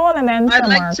Ms. Cole, and then I'd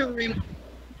like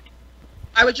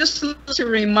I would just like to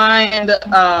remind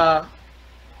the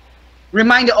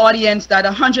audience that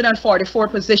 144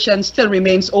 positions still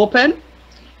remains open.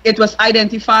 It was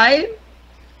identified.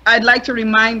 I'd like to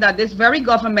remind that this very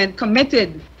government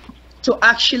committed to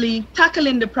actually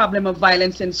tackling the problem of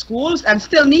violence in schools, and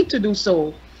still need to do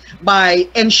so by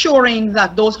ensuring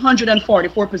that those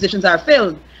 144 positions are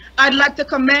filled. I'd like to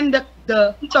commend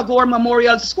the Tagore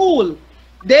Memorial School.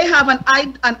 They have an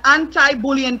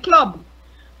anti-bullying club,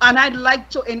 and I'd like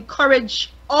to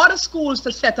encourage all the schools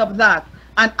to set up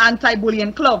an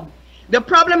anti-bullying club. The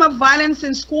problem of violence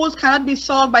in schools cannot be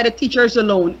solved by the teachers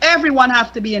alone. Everyone has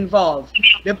to be involved.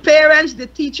 The parents, the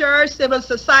teachers, civil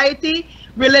society,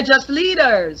 religious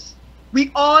leaders. We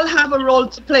all have a role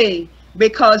to play,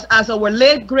 because as our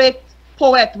late great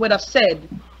poet would have said,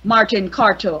 Martin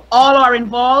Carter. All are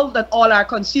involved and all are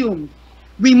consumed.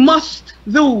 We must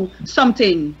do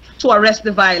something to arrest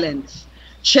the violence.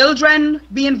 Children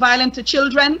being violent to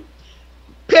children,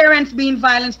 parents being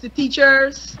violent to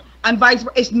teachers, and vice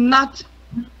versa, is not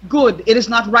good. It is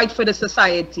not right for the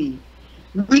society.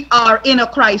 We are in a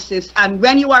crisis, and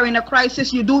when you are in a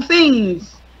crisis, you do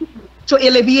things to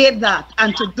alleviate that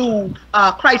and to do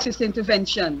crisis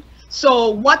intervention. So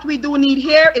what we do need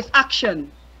here is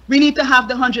action. We need to have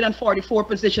the 144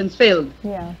 positions filled.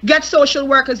 Yeah. Get social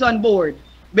workers on board,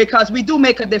 because we do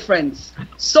make a difference.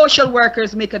 Social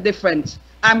workers make a difference.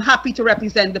 I'm happy to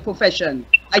represent the profession.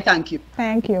 I thank you.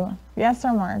 Thank you. Yes,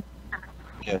 sir, Mark.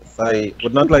 Yes, I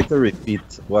would not like to repeat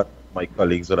what my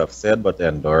colleagues would have said, but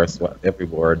endorse every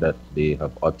word that they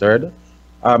have uttered.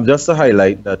 Just to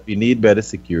highlight that we need better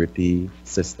security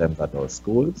systems at our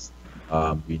schools.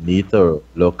 We need to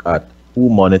look at who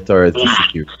monitors the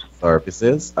security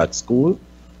services at school.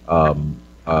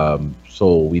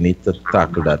 So we need to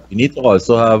tackle that. We need to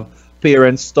also have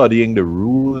parents studying the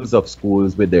rules of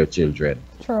schools with their children.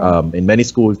 True. In many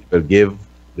schools, they'll give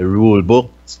the rule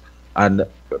books, and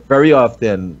very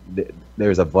often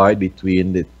there's a void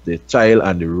between the child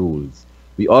and the rules.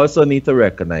 We also need to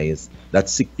recognize that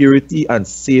security and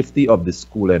safety of the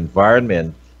school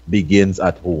environment begins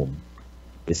at home.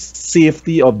 The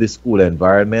safety of the school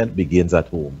environment begins at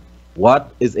home.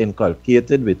 What is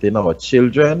inculcated within our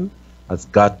children has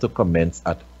got to commence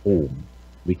at home.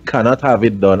 We cannot have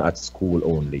it done at school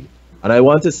only. And I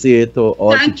want to say to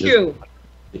all teachers,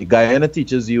 the Guyana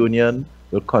Teachers Union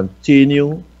will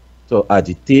continue to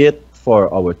agitate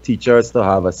for our teachers to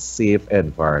have a safe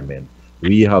environment.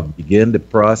 We have begun the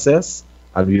process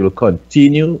and we will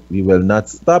continue. We will not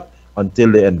stop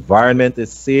until the environment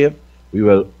is safe. We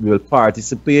will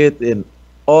participate in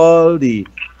all the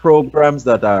programs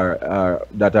that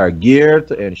are geared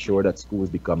to ensure that schools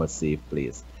become a safe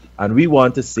place. And we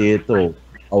want to say to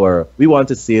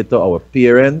our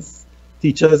parents,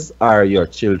 teachers are your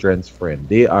children's friend.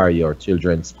 They are your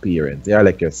children's parents. They are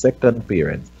like your second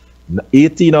parents.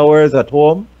 18 hours at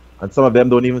home, and some of them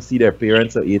don't even see their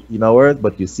parents for 18 hours,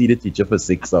 but you see the teacher for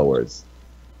 6 hours.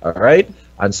 All right?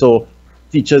 And so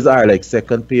teachers are like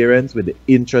second parents with the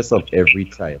interests of every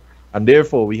child. And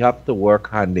therefore, we have to work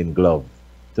hand in glove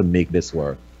to make this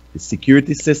work. The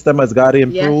security system has got to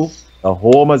improve. Yes. The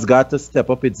home has got to step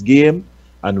up its game.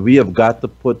 And we have got to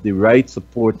put the right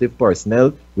supportive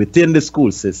personnel within the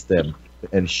school system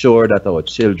to ensure that our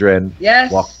children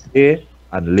walk away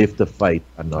and live to fight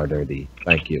another day.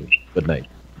 Thank you. Good night.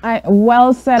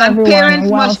 Well said, and everyone. Parents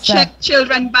well must said. check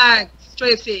children's bags,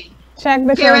 Tracey. Check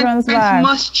the children's bag. Parents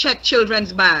must check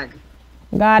children's bag.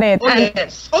 Got it. Oh,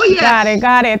 yes. Oh, yes.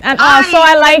 Got it. And also,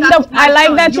 I like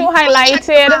that you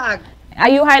highlighted.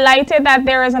 You highlighted that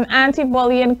there is an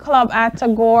anti-bullying club at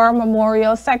Tagore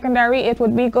Memorial Secondary. It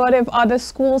would be good if other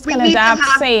schools can adapt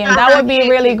same. That would be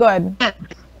really good.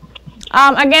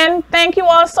 Again, thank you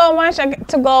all so much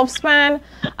to Globespan,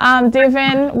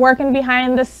 Divin, working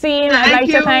behind the scene. I'd like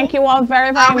to thank you all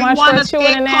very, very much for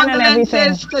tuning in and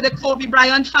everything. To the Kobe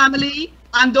Bryant family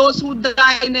and those who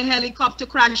died in the helicopter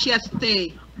crash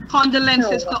yesterday.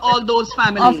 Condolences to all those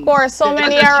families. Of course, so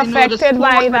many are affected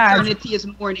by that. Is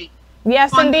mourning.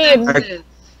 Yes, indeed.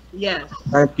 Yes.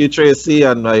 Thank you, Tracy,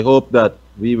 and I hope that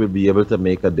we will be able to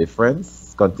make a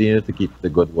difference. Continue to keep the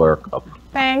good work up.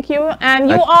 Thank you, and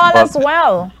you all as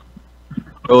well.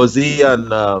 Rosey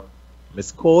and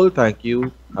Miss Cole, thank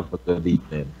you. Have a good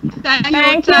evening.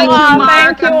 Thank you all.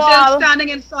 Mark. I'm still standing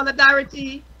in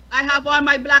solidarity. I have on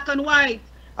my black and white.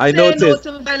 I noticed.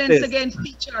 Say no to violence against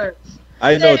teachers.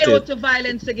 I noticed. Say no to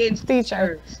violence against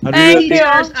teachers. Thank you.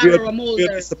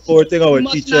 We'll be supporting our teacher.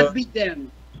 We must not beat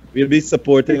them. We'll be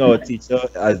supporting our teacher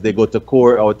as they go to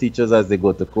court. Our teachers as they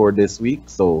go to court this week.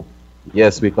 So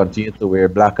yes, we continue to wear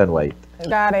black and white.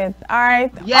 Got it. All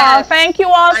right. Yes. Thank you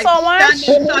all so much.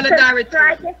 Stand in solidarity.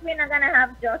 We're not gonna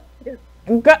have justice.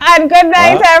 And good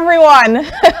night, everyone.